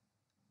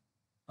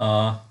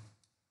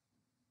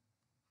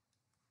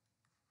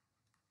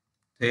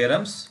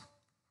 Theorems,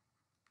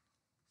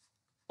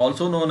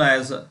 also known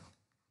as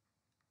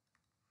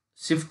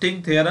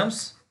shifting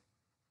theorems.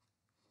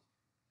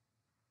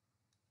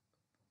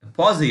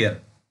 Pause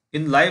here.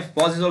 In life,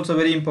 pause is also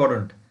very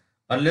important.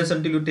 Unless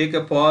until you take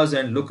a pause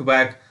and look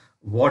back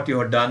what you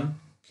have done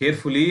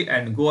carefully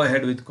and go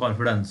ahead with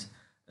confidence.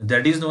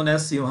 That is known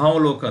as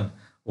Simhavalokan.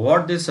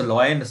 What this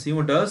lion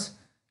Sim does,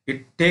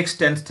 it takes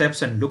 10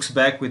 steps and looks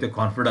back with a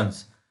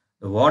confidence.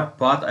 What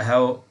path I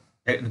have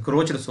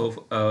encroached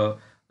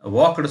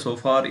walked so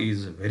far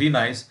is very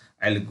nice.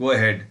 I'll go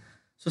ahead.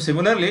 So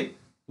similarly,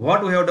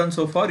 what we have done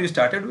so far, you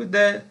started with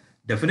the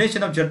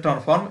definition of Z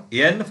transform,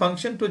 n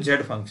function to Z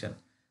function.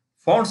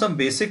 Found some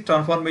basic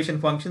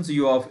transformation functions,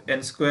 u of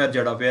n square, z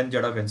of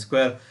n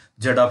square,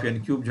 z of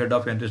n cube, z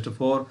of n raised to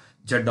 4,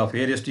 z of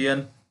a raised to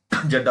n,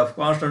 z of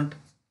constant.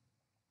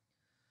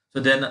 So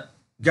then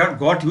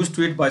got used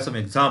to it by some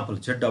example,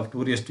 z of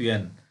 2 raised to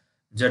n,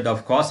 z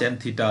of cos n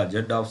theta, z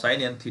of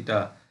sin n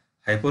theta,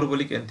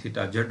 hyperbolic n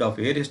theta, z of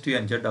a raised to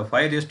n, z of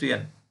phi raised to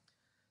n.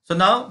 So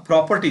now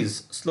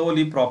properties,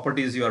 slowly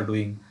properties you are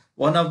doing.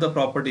 One of the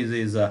properties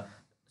is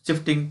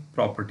shifting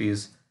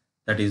properties,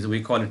 that is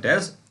we call it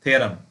as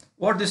theorem.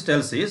 What this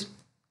tells is,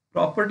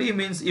 property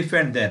means if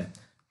and then.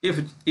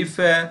 If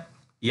a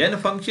n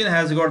function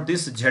has got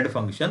this z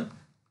function,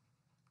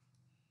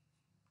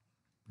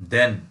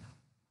 then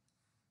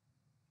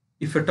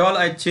if at all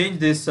I change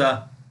this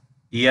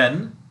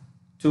n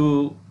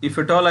to, if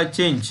at all I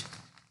change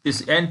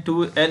this n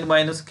to n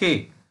minus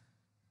k,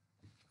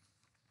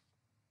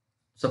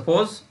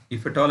 suppose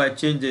if at all I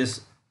change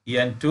this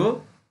n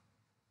to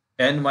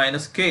n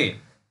minus k,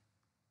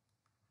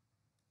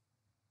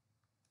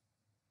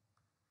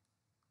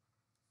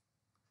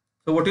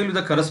 so what will be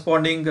the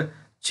corresponding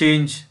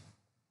change?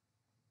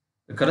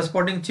 The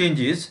corresponding change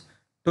is,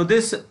 to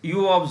this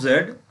u of z,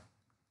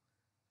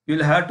 you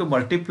will have to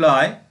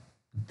multiply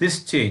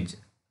this change,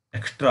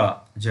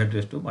 extra z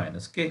raised to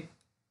minus k.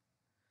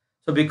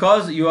 So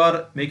because you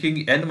are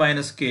making n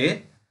minus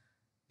k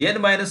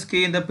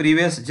in the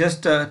previous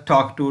just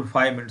talked to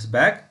 5 minutes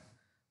back,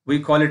 we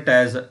call it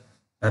as a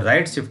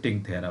right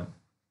shifting theorem.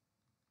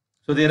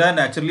 So there are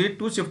naturally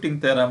two shifting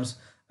theorems,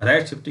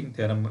 right shifting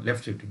theorem,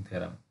 left shifting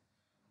theorem.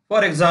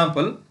 For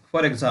example,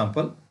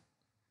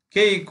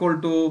 k equal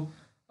to,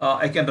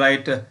 I can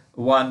write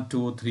 1,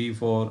 2, 3,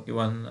 4,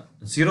 even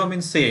 0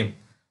 means same.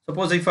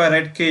 Suppose if I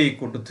write k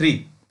equal to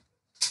 3,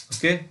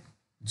 okay,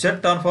 z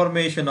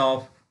transformation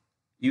of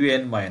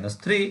un minus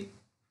 3.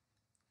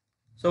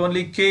 So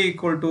only k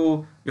equal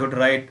to, you have to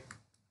write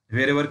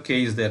wherever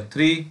k is there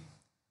 3.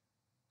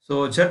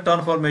 So z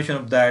transformation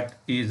of that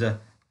is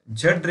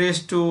z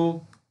raised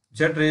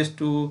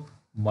to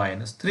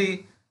minus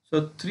 3.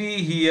 So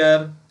 3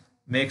 here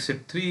makes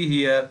it 3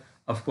 here.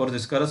 Of course,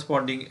 this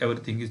corresponding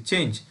everything is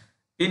changed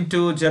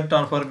into z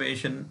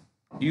transformation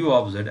u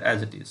of z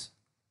as it is.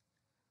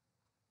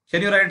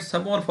 Can you write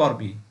some more for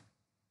me?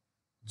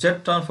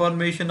 Z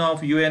transformation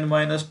of un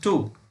minus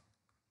 2.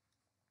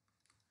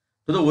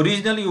 To the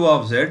original u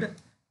of z,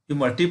 you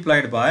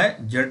multiplied by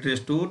z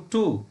raised to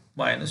 2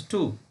 minus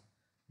 2.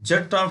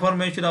 Z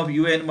transformation of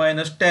un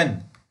minus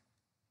 10.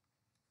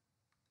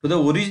 To the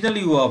original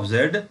u of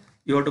z,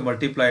 you have to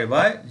multiply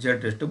by z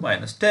raised to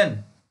minus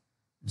 10.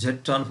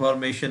 Z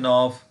transformation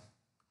of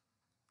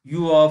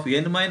u of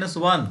n minus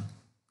 1.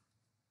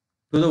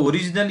 To the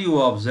original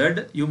u of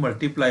z, you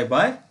multiply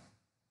by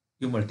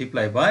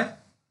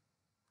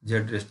z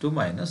raised to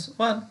minus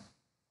 1.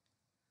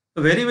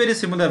 So very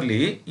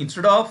similarly,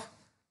 instead of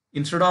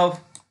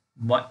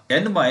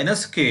n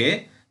minus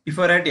k, if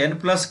I write n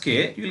plus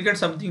k, you will get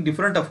something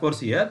different, of course,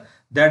 here.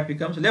 That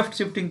becomes left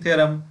shifting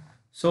theorem.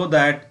 So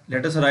that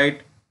let us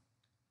write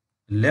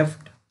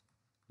left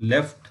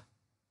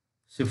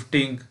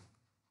shifting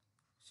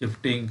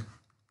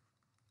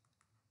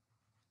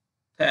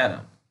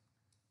theorem.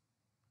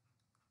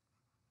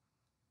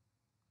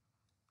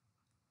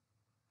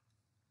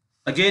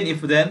 Again,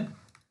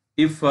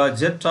 if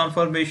z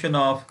transformation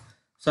of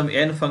some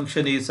n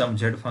function is some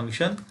z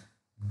function,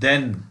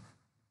 then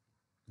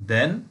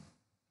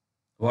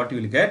what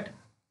you will get?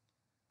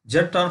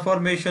 Z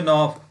transformation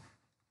of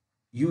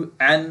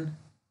un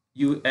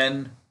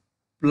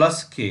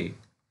plus k.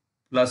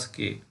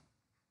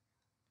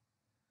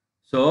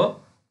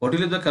 So what will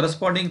be the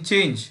corresponding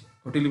change?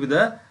 You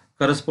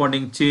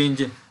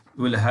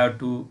will have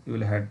to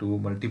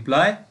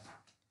multiply,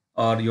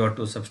 or you have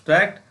to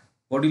subtract.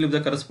 What will be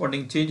the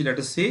corresponding change? Let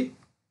us see.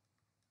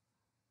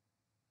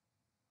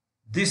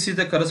 This is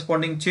the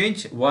corresponding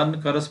change,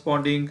 one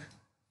corresponding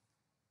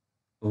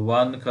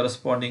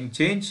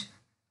change,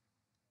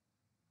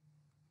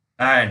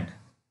 and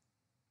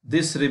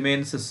this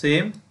remains the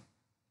same,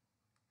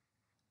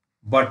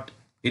 but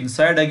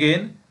inside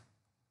again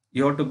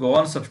you have to go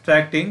on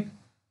subtracting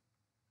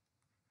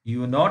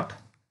u naught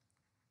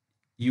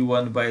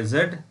u1 by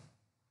z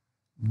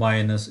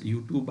minus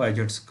u2 by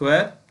z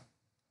square,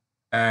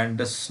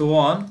 and so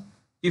on.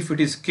 If it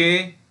is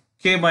k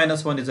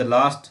minus 1 is the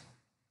last,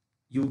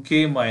 uk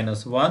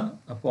minus 1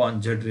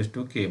 upon z raised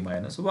to k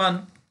minus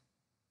 1.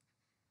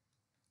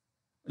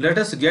 Let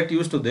us get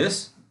used to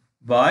this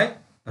by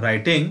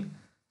writing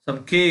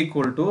some k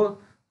equal to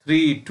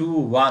 3, 2,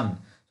 1.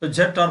 So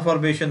z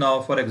transformation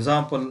of, for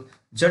example,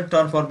 z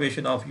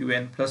transformation of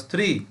un plus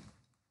 3.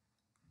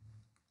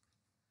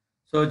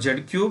 So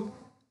z cube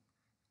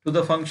to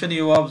the function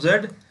u of z,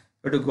 you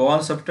have to go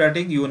on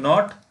subtracting u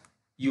naught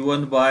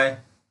u1 by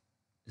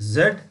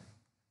z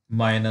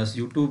minus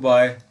u2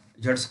 by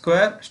z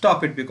square.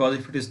 Stop it, because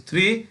if it is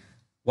 3,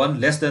 1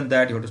 less than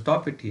that, you have to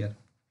stop it here.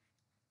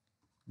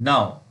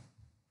 Now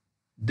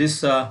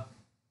this un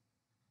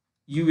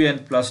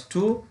plus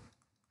 2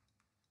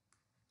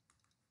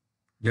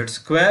 z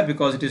square,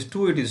 because it is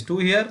 2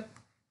 here,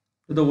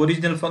 to the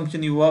original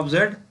function u of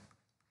z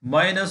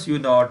minus u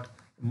naught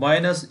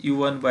minus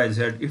u1 by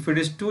z. If it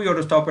is 2, you have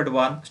to stop at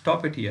 1.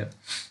 Stop it here.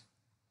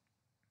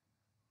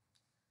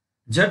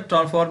 Z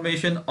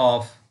transformation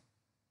of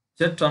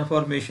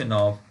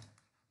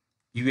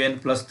un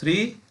plus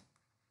 3.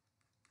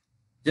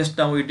 Just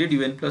now we did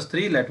un plus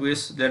 3. Let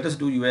us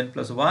do un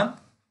plus 1.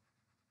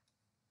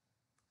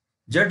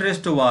 Z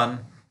raised to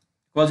 1,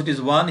 because it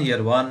is 1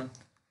 here, 1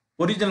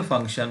 original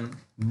function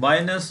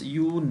minus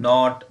u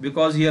naught,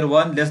 because here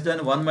 1 less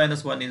than 1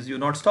 minus 1 is u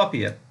naught. Stop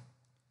here.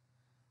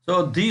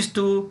 So these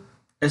two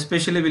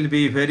especially will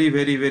be very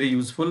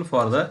useful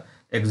for the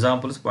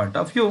examples point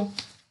of view.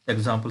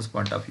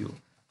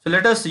 So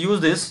let us use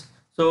this.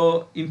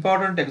 So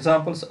important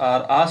examples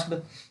are asked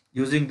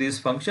using these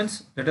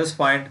functions. Let us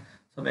find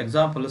some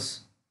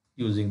examples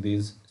using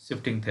these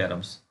shifting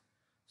theorems.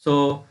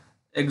 So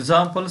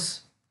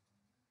examples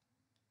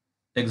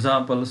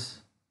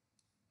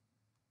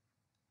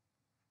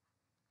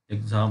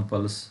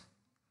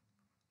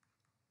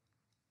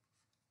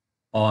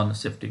on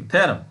shifting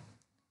theorem.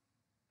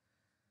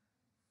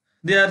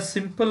 They are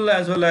simple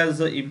as well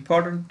as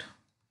important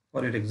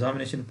for your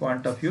examination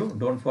point of view.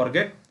 Don't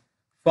forget,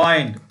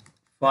 find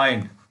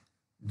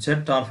Z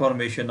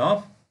transformation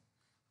of,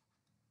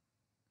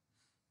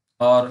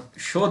 or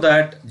show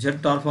that Z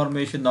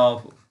transformation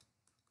of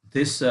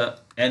this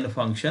n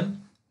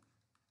function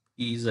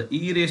is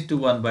e raised to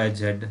 1 by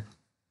z.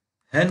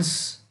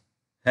 Hence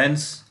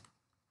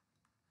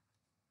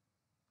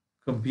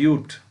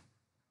compute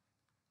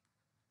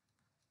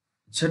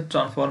Z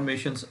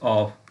transformations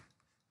of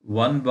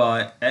 1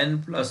 by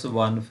n plus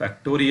 1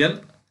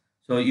 factorial.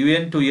 So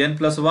un to n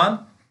plus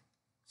 1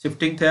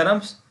 shifting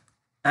theorems,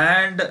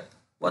 and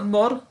one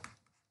more,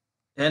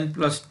 n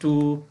plus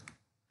 2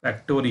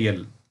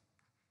 factorial.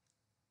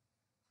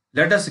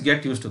 Let us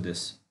get used to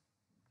this.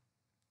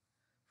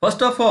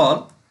 First of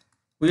all,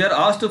 we are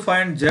asked to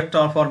find Z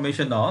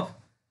transformation of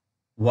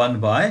 1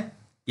 by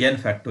n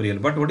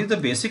factorial. But what is the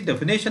basic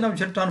definition of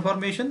Z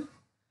transformation?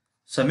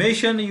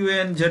 Summation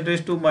un z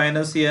raised to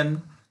minus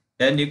n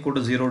equal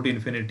to 0 to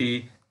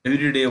infinity.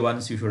 Every day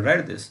once you should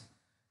write this.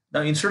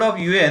 Now instead of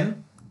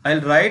un,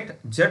 I'll write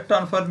Z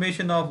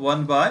transformation of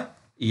 1 by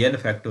n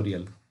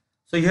factorial.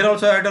 So here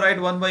also I have to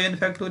write 1 by n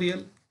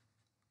factorial.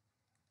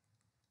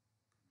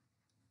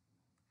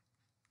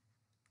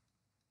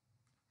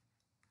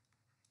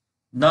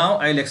 Now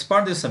I'll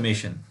expand this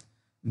summation.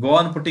 Go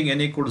on putting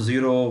n equal to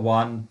 0,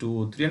 1,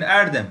 2, 3 and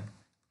add them.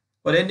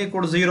 For n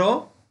equal to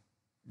 0,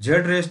 z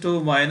raised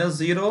to minus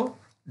 0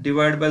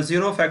 divided by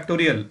 0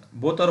 factorial.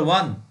 Both are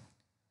 1.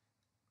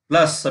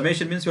 Plus,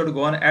 summation means you have to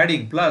go on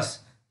adding, plus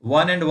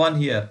 1 and 1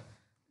 here.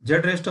 Z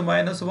raised to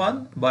minus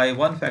 1 by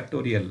 1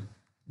 factorial.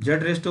 Z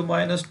raised to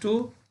minus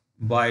 2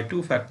 by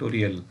 2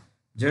 factorial.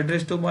 Z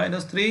raised to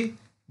minus 3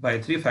 by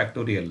 3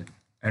 factorial.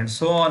 And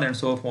so on and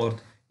so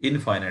forth,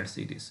 infinite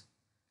series.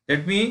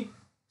 Let me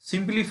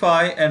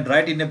simplify and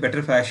write in a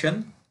better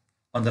fashion.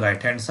 On the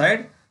right hand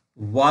side,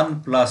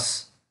 1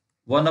 plus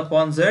 1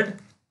 upon z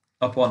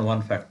upon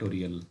 1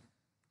 factorial.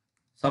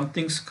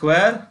 Something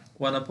square,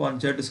 1 upon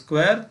z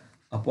square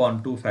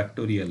upon 2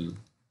 factorial.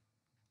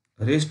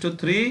 Raised to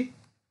 3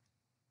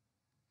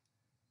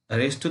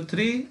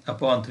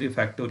 upon 3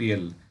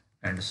 factorial,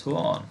 and so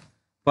on.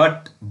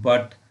 But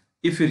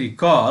if you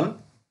recall,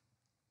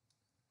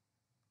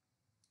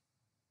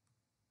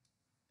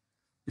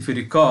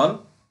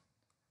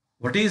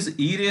 what is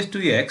e raised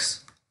to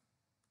x?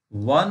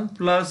 1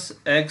 plus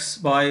x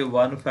by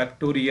 1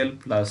 factorial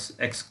plus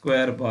x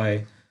square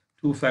by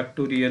 2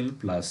 factorial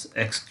plus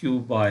x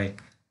cube by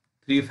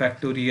 3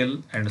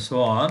 factorial, and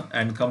so on.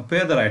 And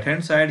compare the right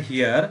hand side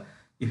here.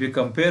 If you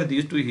compare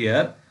these two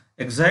here,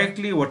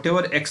 exactly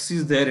whatever x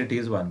is there, it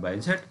is 1 by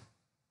z.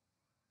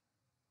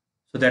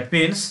 So that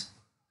means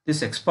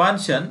this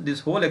expansion,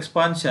 this whole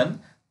expansion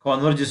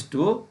converges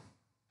to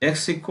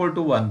x equal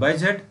to 1 by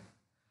z.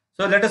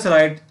 So let us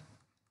write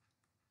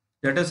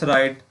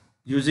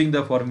using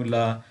the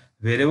formula,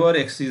 wherever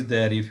x is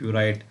there, if you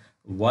write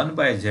 1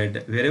 by z,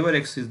 wherever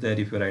x is there,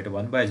 if you write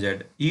 1 by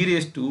z, e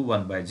raised to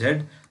 1 by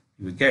z,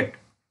 you get.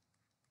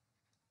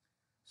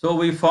 So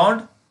we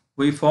found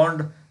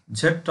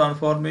z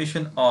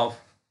transformation of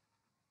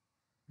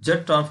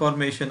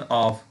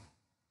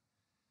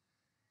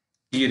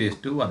e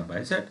raised to 1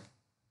 by z.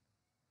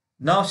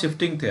 Now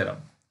shifting theorem.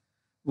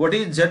 What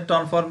is z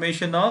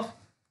transformation of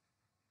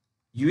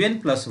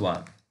un plus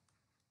 1?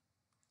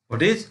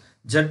 What is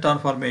z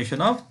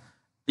transformation of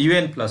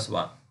un plus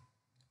 1?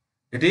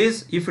 It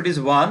is, if it is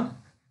 1,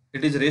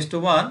 it is raised to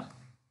 1.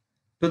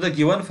 To the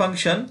given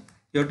function,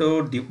 you have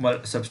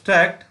to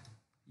subtract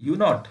u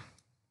naught.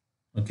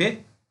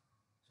 Okay.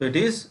 So it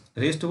is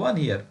raised to 1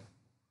 here.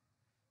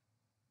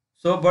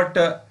 So, but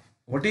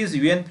what is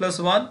un plus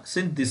 1?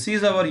 Since this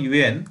is our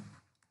un,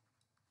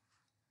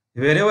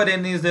 wherever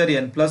n is there,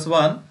 n plus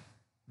 1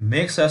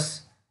 makes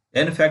us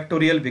n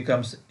factorial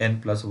becomes n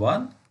plus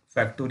 1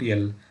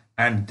 factorial,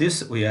 and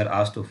this we are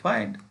asked to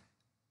find,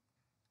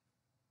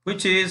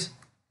 which is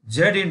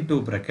z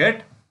into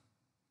bracket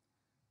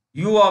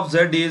u of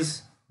z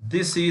is,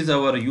 this is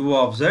our u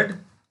of z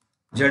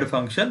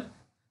function.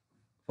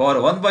 For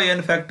 1 by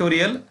n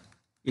factorial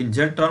in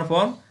z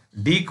transform,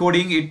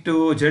 decoding it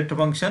to z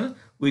function,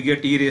 we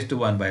get e raised to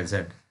 1 by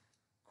z,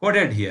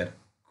 coded here.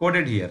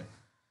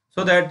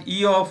 So that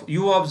u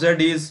of z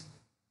is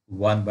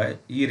 1 by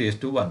e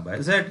raised to 1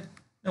 by z.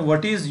 Now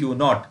what is u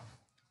naught?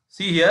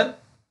 See here.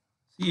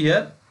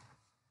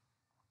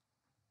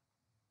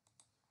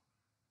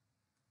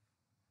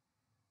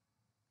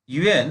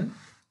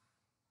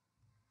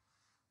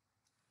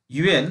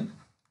 un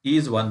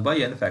is 1 by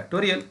n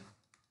factorial.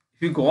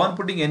 If you go on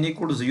putting n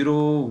equal to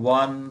 0,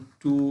 1,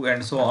 2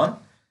 and so on,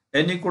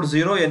 n equal to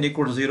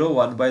 0,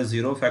 1 by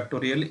 0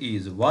 factorial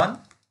is 1.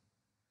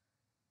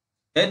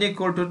 N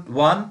equal to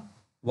 1,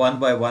 1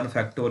 by 1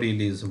 factorial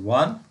is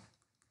 1.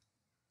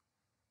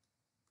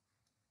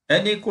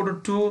 N equal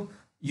to 2,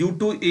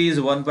 u2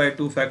 is 1 by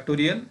 2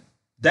 factorial.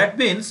 That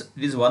means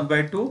it is 1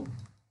 by 2.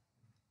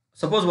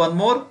 Suppose one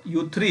more,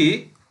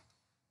 u3,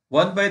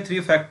 1 by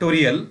 3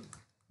 factorial.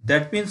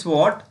 That means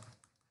what?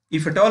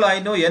 If at all I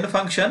know n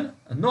function,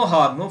 no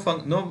harm,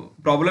 no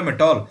problem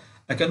at all.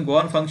 I can go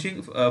on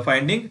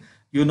finding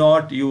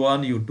u0,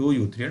 u1, u2,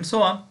 u3 and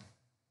so on.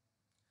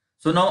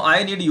 So now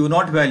I need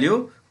u0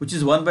 value, which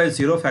is 1 by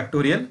 0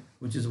 factorial,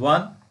 which is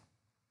 1.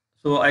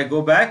 So I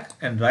go back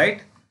and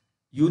write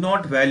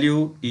u0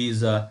 value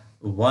is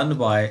 1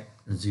 by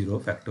 0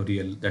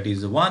 factorial, that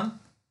is 1.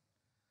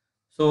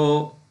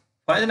 So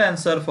final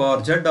answer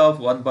for z of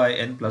 1 by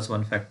n plus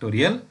 1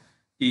 factorial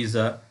is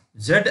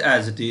z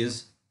as it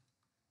is,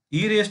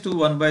 e raised to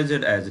 1 by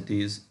z as it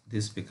is,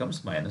 this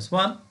becomes minus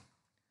 1.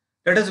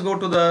 Let us go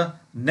to the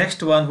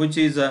next one, which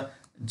is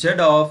z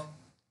of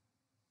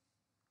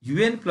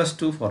un plus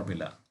 2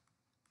 formula,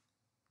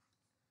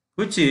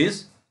 which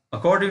is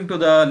according to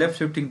the left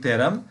shifting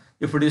theorem,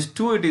 if it is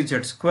 2 it is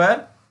z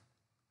square.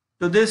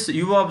 To this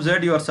u of z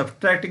you are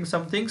subtracting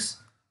some things,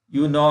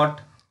 u0,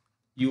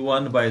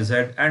 u1 by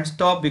z, and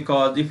stop,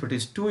 because if it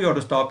is 2 you have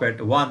to stop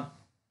at 1.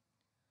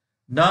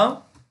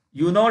 Now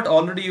u0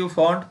 already you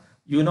found,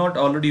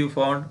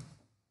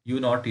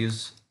 u0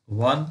 is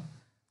 1,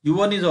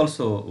 u1 is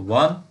also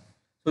 1.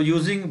 So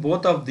using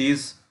both of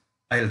these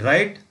I'll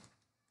write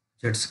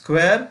z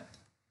square,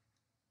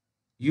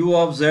 u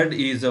of z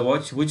is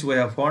which we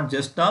have found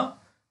just now.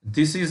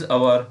 This is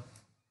our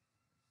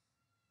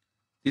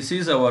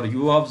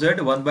u of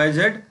z, 1 by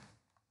z.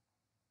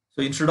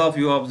 So instead of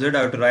u of z I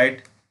have to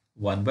write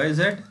 1 by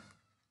z,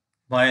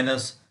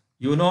 minus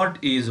u0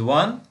 is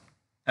 1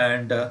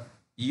 and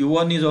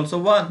u1 is also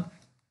 1.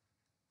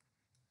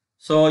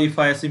 So if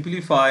I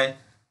simplify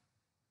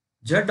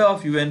z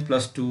of un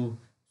plus 2,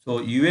 so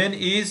un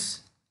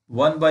is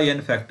 1 by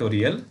n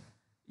factorial,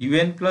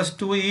 un plus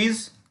 2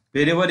 is,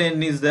 wherever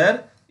n is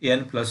there,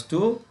 n plus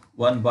 2,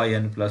 1 by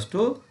n plus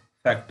 2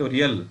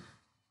 factorial.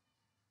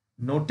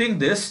 Noting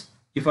this,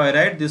 if I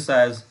write this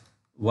as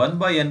 1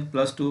 by n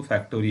plus 2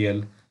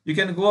 factorial, you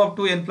can go up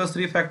to n plus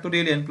 3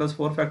 factorial, n plus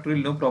 4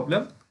 factorial, no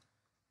problem.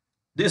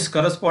 This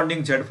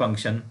corresponding z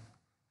function.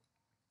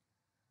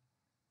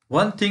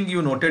 One thing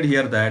you noted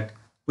here that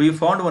we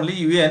found only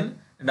un,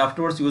 and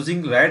afterwards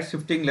using right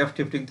shifting, left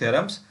shifting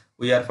theorems,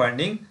 we are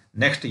finding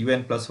next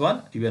un plus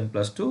 1, un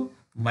plus 2,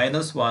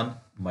 minus 1,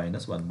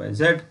 minus 1 by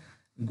z.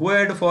 Go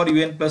ahead for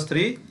un plus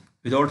 3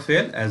 without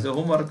fail as a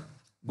homework.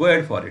 Go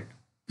ahead for it.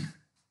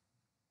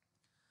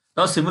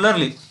 Now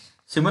similarly,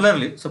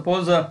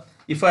 suppose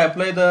if I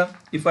apply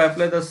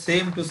the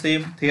same to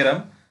same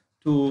theorem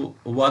to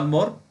one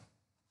more.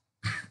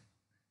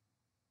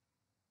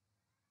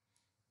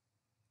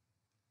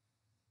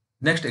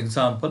 Next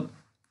example,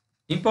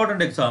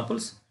 important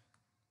examples.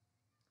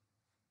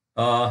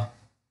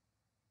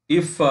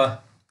 If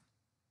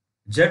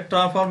z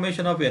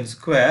transformation of n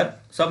square,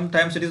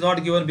 sometimes it is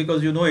not given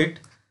because you know it,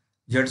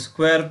 z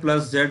square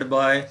plus z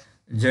by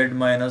z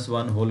minus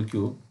 1 whole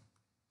cube.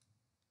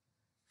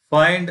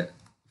 Find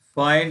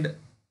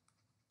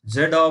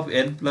z of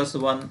n plus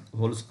 1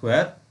 whole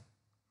square.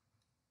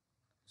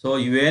 So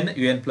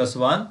un plus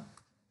 1,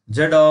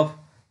 z of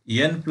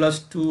n plus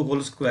 2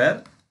 whole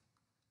square,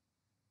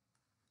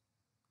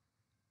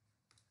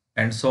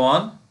 and so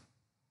on.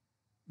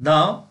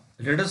 Now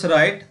let us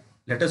write.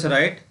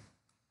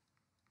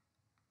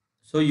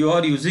 So you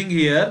are using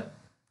here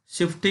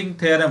shifting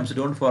theorems,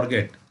 don't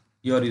forget.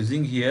 You are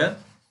using here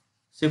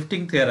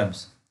shifting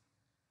theorems.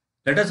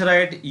 Let us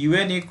write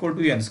un equal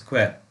to n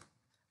square.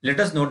 Let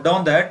us note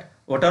down that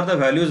what are the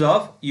values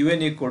of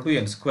un equal to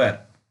n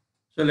square.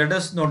 So let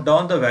us note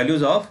down the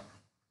values of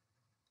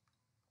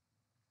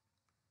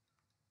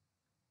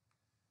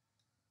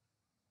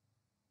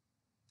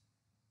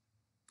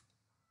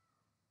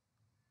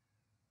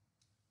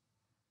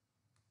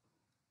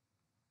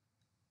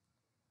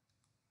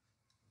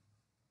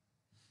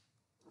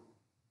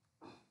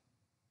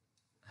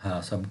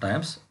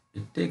sometimes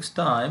it takes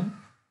time.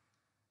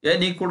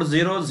 N equal to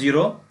 0,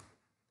 0,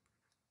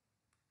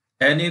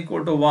 n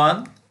equal to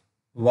 1,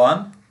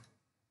 1,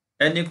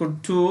 n equal to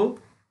 2,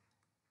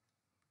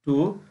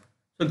 2.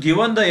 So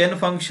given the n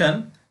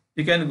function,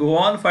 you can go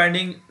on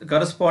finding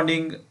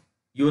corresponding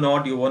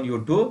u0,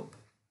 u1, u2.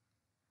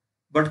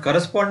 But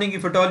corresponding,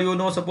 if at all you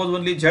know, suppose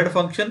only z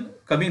function,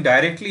 coming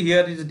directly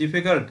here is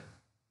difficult.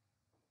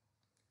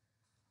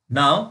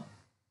 Now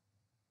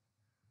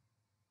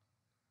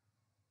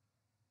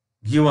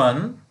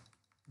given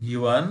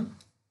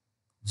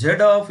z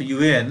of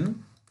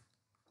un,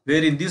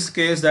 where in this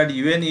case that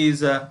un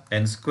is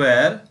n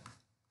square,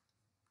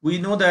 we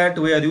know that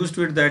we are used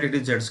to it that it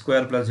is z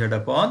square plus z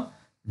upon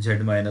z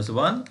minus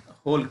 1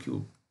 whole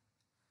cube.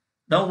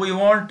 Now we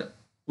want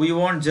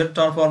z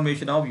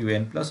transformation of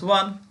un plus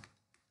 1,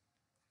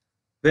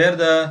 where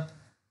the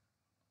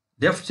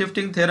left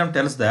shifting theorem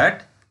tells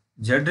that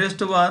z raised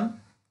to 1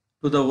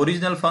 to the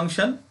original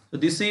function. So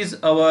this is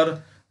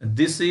our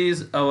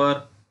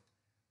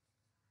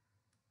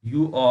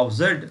u of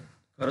z,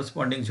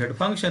 corresponding z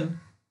function.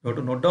 You have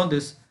to note down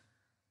this.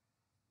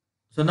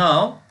 So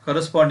now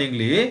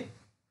correspondingly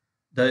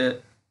the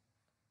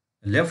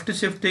left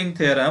shifting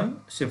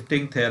theorem,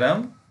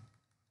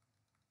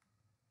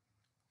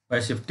 by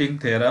shifting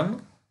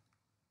theorem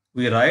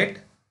we write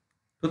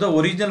to the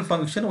original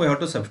function we have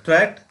to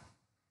subtract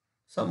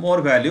some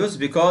more values,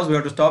 because we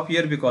have to stop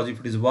here, because if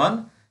it is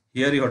 1,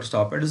 Here you have to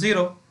stop at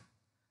 0.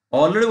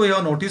 Already we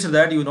have noticed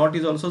that u0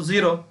 is also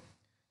 0.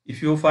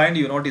 If you find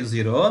u0 is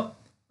 0,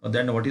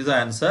 then what is the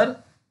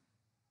answer?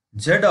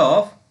 Z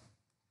of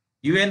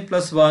un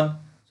plus 1.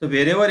 So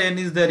wherever n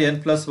is there,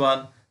 n plus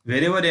 1.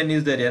 Wherever n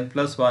is there, n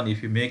plus 1.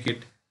 If you make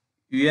it,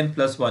 un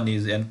plus 1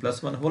 is n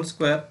plus 1 whole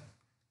square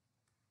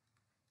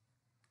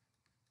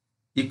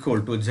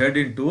equal to z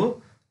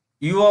into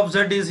u of z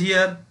is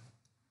here,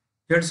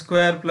 z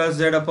square plus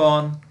z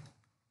upon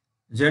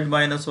z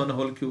minus 1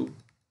 whole cube.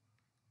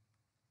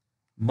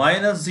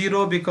 Minus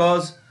 0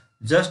 because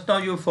just now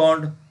you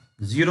found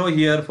 0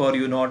 here for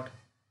u0.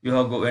 You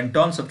have went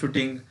on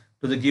substituting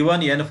to the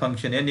given n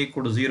function, n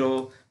equal to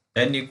 0,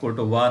 n equal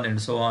to 1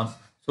 and so on.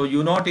 So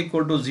u0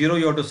 equal to 0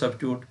 you have to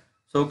substitute.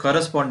 So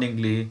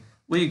correspondingly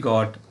we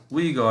got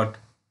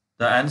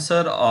the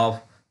answer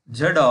of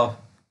z of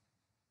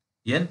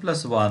n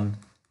plus 1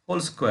 whole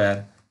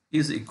square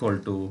is equal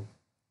to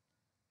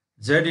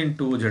z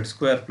into z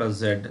square plus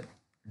z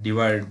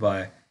divided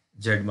by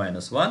z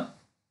minus 1.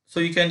 So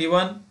you can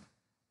even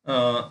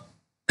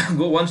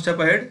go one step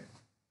ahead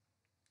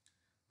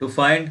to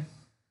find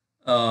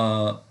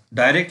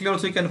directly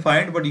also you can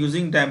find, but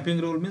using damping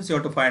rule means you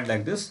have to find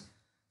like this.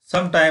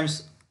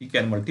 Sometimes you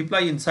can multiply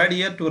inside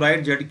here to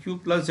write z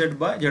cube plus z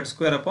by z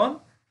square upon,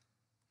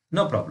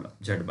 no problem,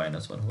 z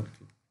minus 1 whole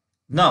cube.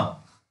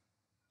 Now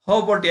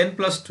how about n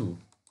plus 2?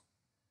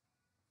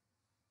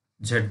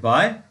 Z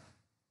by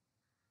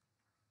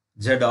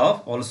z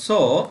of,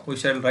 also we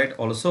shall write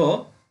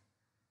also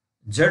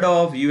z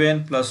of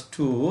un plus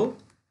 2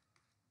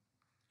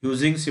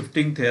 using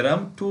shifting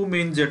theorem. 2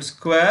 means z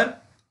square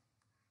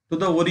to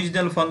the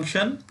original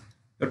function.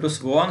 You have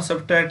to go on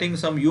subtracting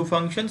some u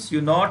functions,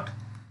 u0,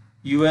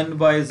 un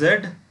by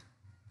z,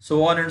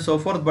 so on and so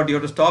forth, but you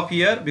have to stop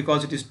here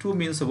because it is 2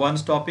 means 1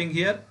 stopping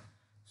here.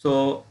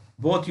 So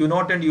both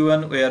u0 and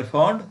un were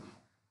found.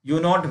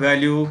 u0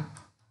 value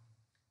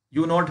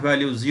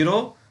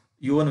 0,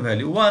 un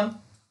value 1.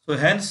 So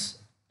hence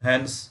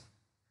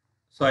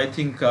so I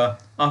think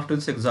after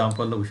this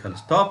example we shall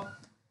stop.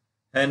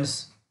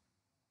 Hence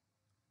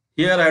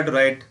here I have to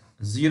write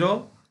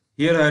 0,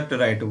 here I have to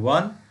write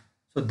 1.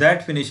 So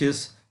that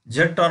finishes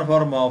z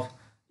transform of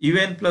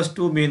un plus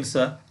 2 means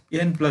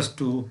n plus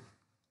 2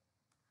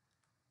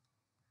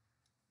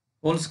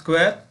 whole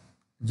square,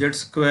 z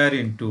square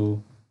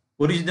into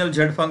original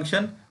z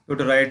function. You have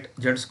to write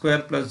z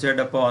square plus z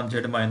upon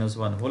z minus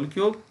 1 whole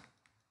cube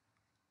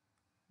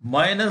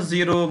minus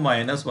 0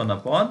 minus 1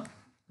 upon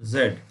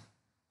z.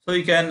 So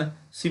you can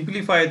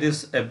simplify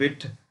this a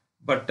bit,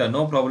 but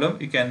no problem.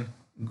 You can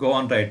go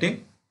on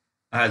writing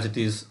as it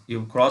is.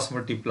 You cross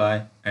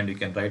multiply and you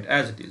can write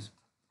as it is.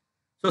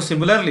 So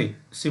similarly,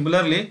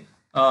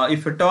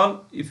 if at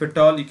all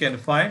you can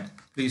find,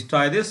 please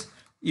try this.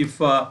 If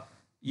un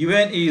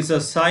is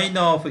a sine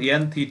of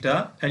n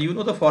theta, and you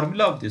know the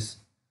formula of this,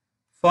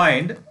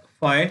 find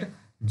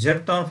z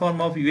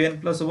transform of un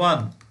plus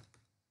 1.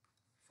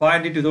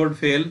 Find it without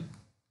fail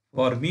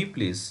for me,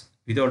 please,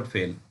 without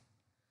fail.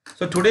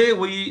 So today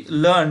we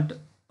learned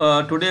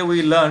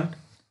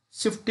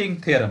shifting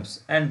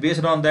theorems, and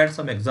based on that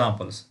some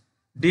examples.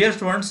 Dear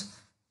students,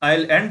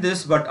 I'll end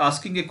this but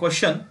asking a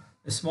question,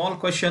 a small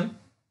question,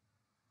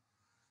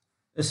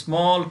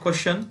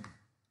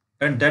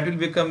 and that will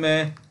become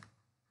a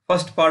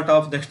first part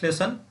of next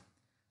lesson.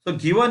 So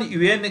given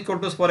un equal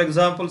to, for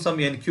example, some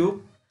n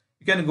cube,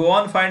 you can go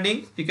on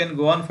finding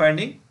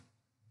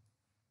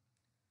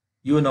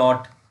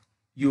u0,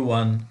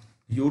 u1,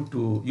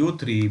 u2,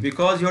 u3,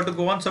 because you have to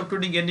go on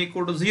substituting n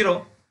equal to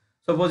 0.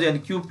 Suppose n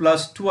cube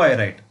plus 2 I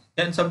write,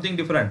 and something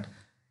different,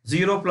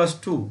 0 plus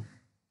 2,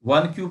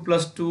 1 cube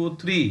plus 2,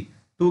 3,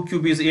 2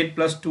 cube is 8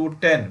 plus 2,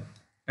 10,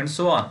 and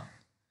so on.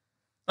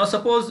 Now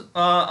suppose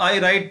I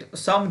write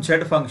some z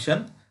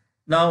function.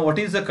 Now what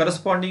is the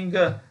corresponding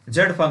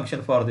z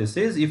function for this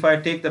is, if I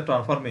take the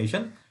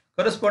transformation,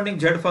 corresponding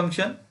z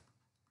function,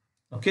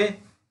 okay,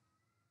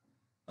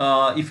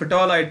 if at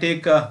all I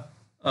take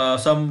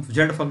some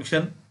z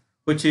function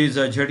which is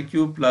z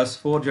cube plus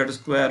 4z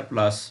square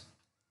plus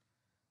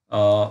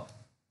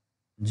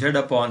z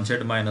upon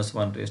z minus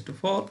 1 raised to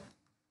 4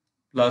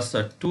 plus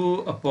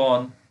 2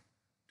 upon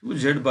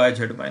 2z by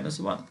z minus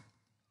 1.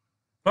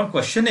 From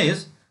question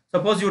is,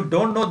 suppose you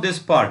don't know this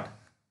part,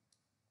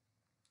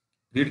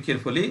 read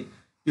carefully,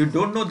 you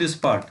don't know this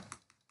part,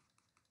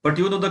 but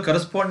you know the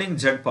corresponding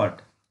z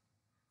part.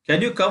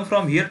 Can you come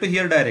from here to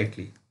here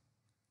directly?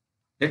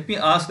 Let me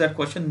ask that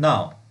question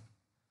now.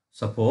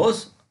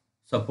 Suppose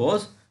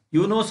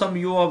you know some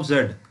u of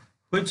z,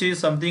 which is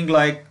something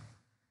like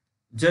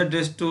z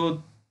raised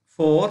to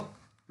 4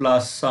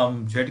 plus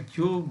some z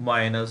cube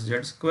minus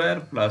z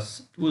square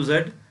plus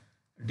 2z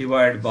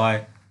divided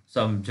by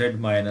some z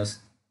minus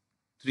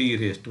 3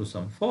 raised to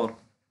some 4.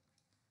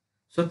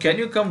 So can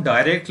you come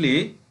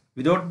directly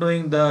without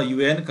knowing the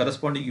un,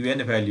 corresponding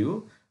un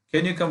value?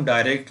 Can you come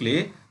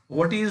directly?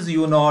 What is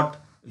u0,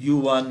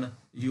 u1,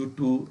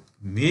 u2,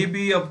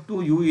 maybe up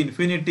to u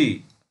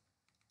infinity,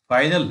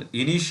 final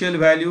initial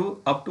value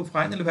up to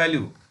final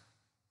value?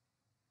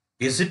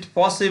 Is it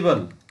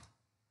possible?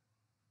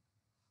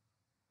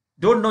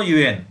 don't know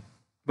un,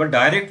 but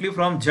directly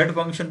from z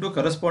function to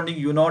corresponding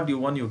u0,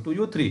 u1, u2,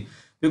 u3.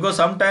 Because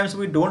sometimes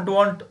we don't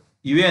want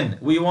un,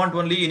 we want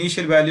only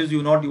initial values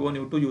u0, u1,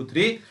 u2,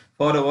 u3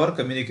 for our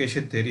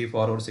communication theory,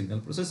 for our signal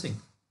processing.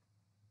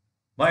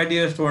 My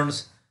dear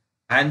students,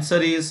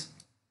 answer is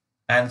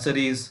answer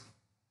is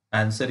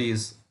answer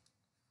is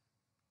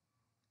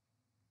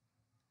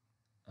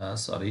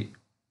sorry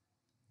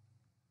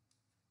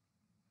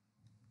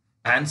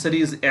answer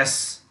is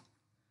S.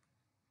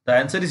 The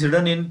answer is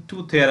hidden in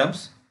two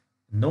theorems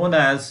known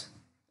as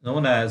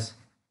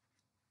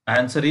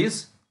answer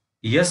is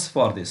yes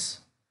for this.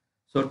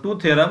 So two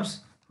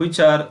theorems which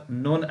are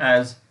known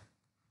as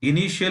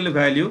initial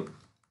value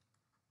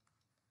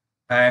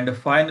and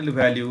final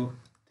value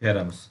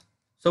theorems.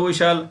 So we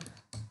shall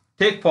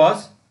take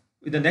pause.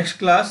 In the next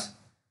class,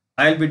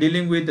 I will be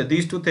dealing with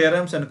these two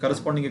theorems and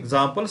corresponding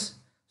examples.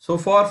 So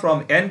far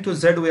from n to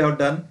z we have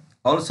done.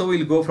 Also we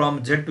will go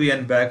from z to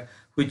n back,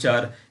 which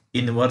are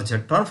inverse z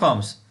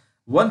transforms.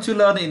 Once you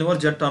learn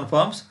inverse z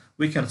transforms,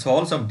 we can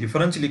solve some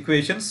differential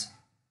equations.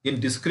 In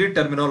discrete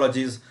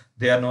terminologies,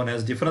 they are known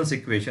as difference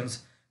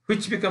equations,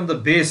 which become the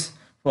base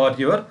for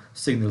your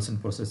signals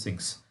and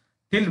processings.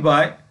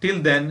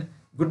 Till then,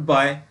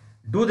 goodbye.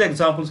 Do the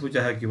examples which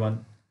I have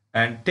given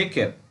and take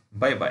care.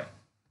 Bye bye.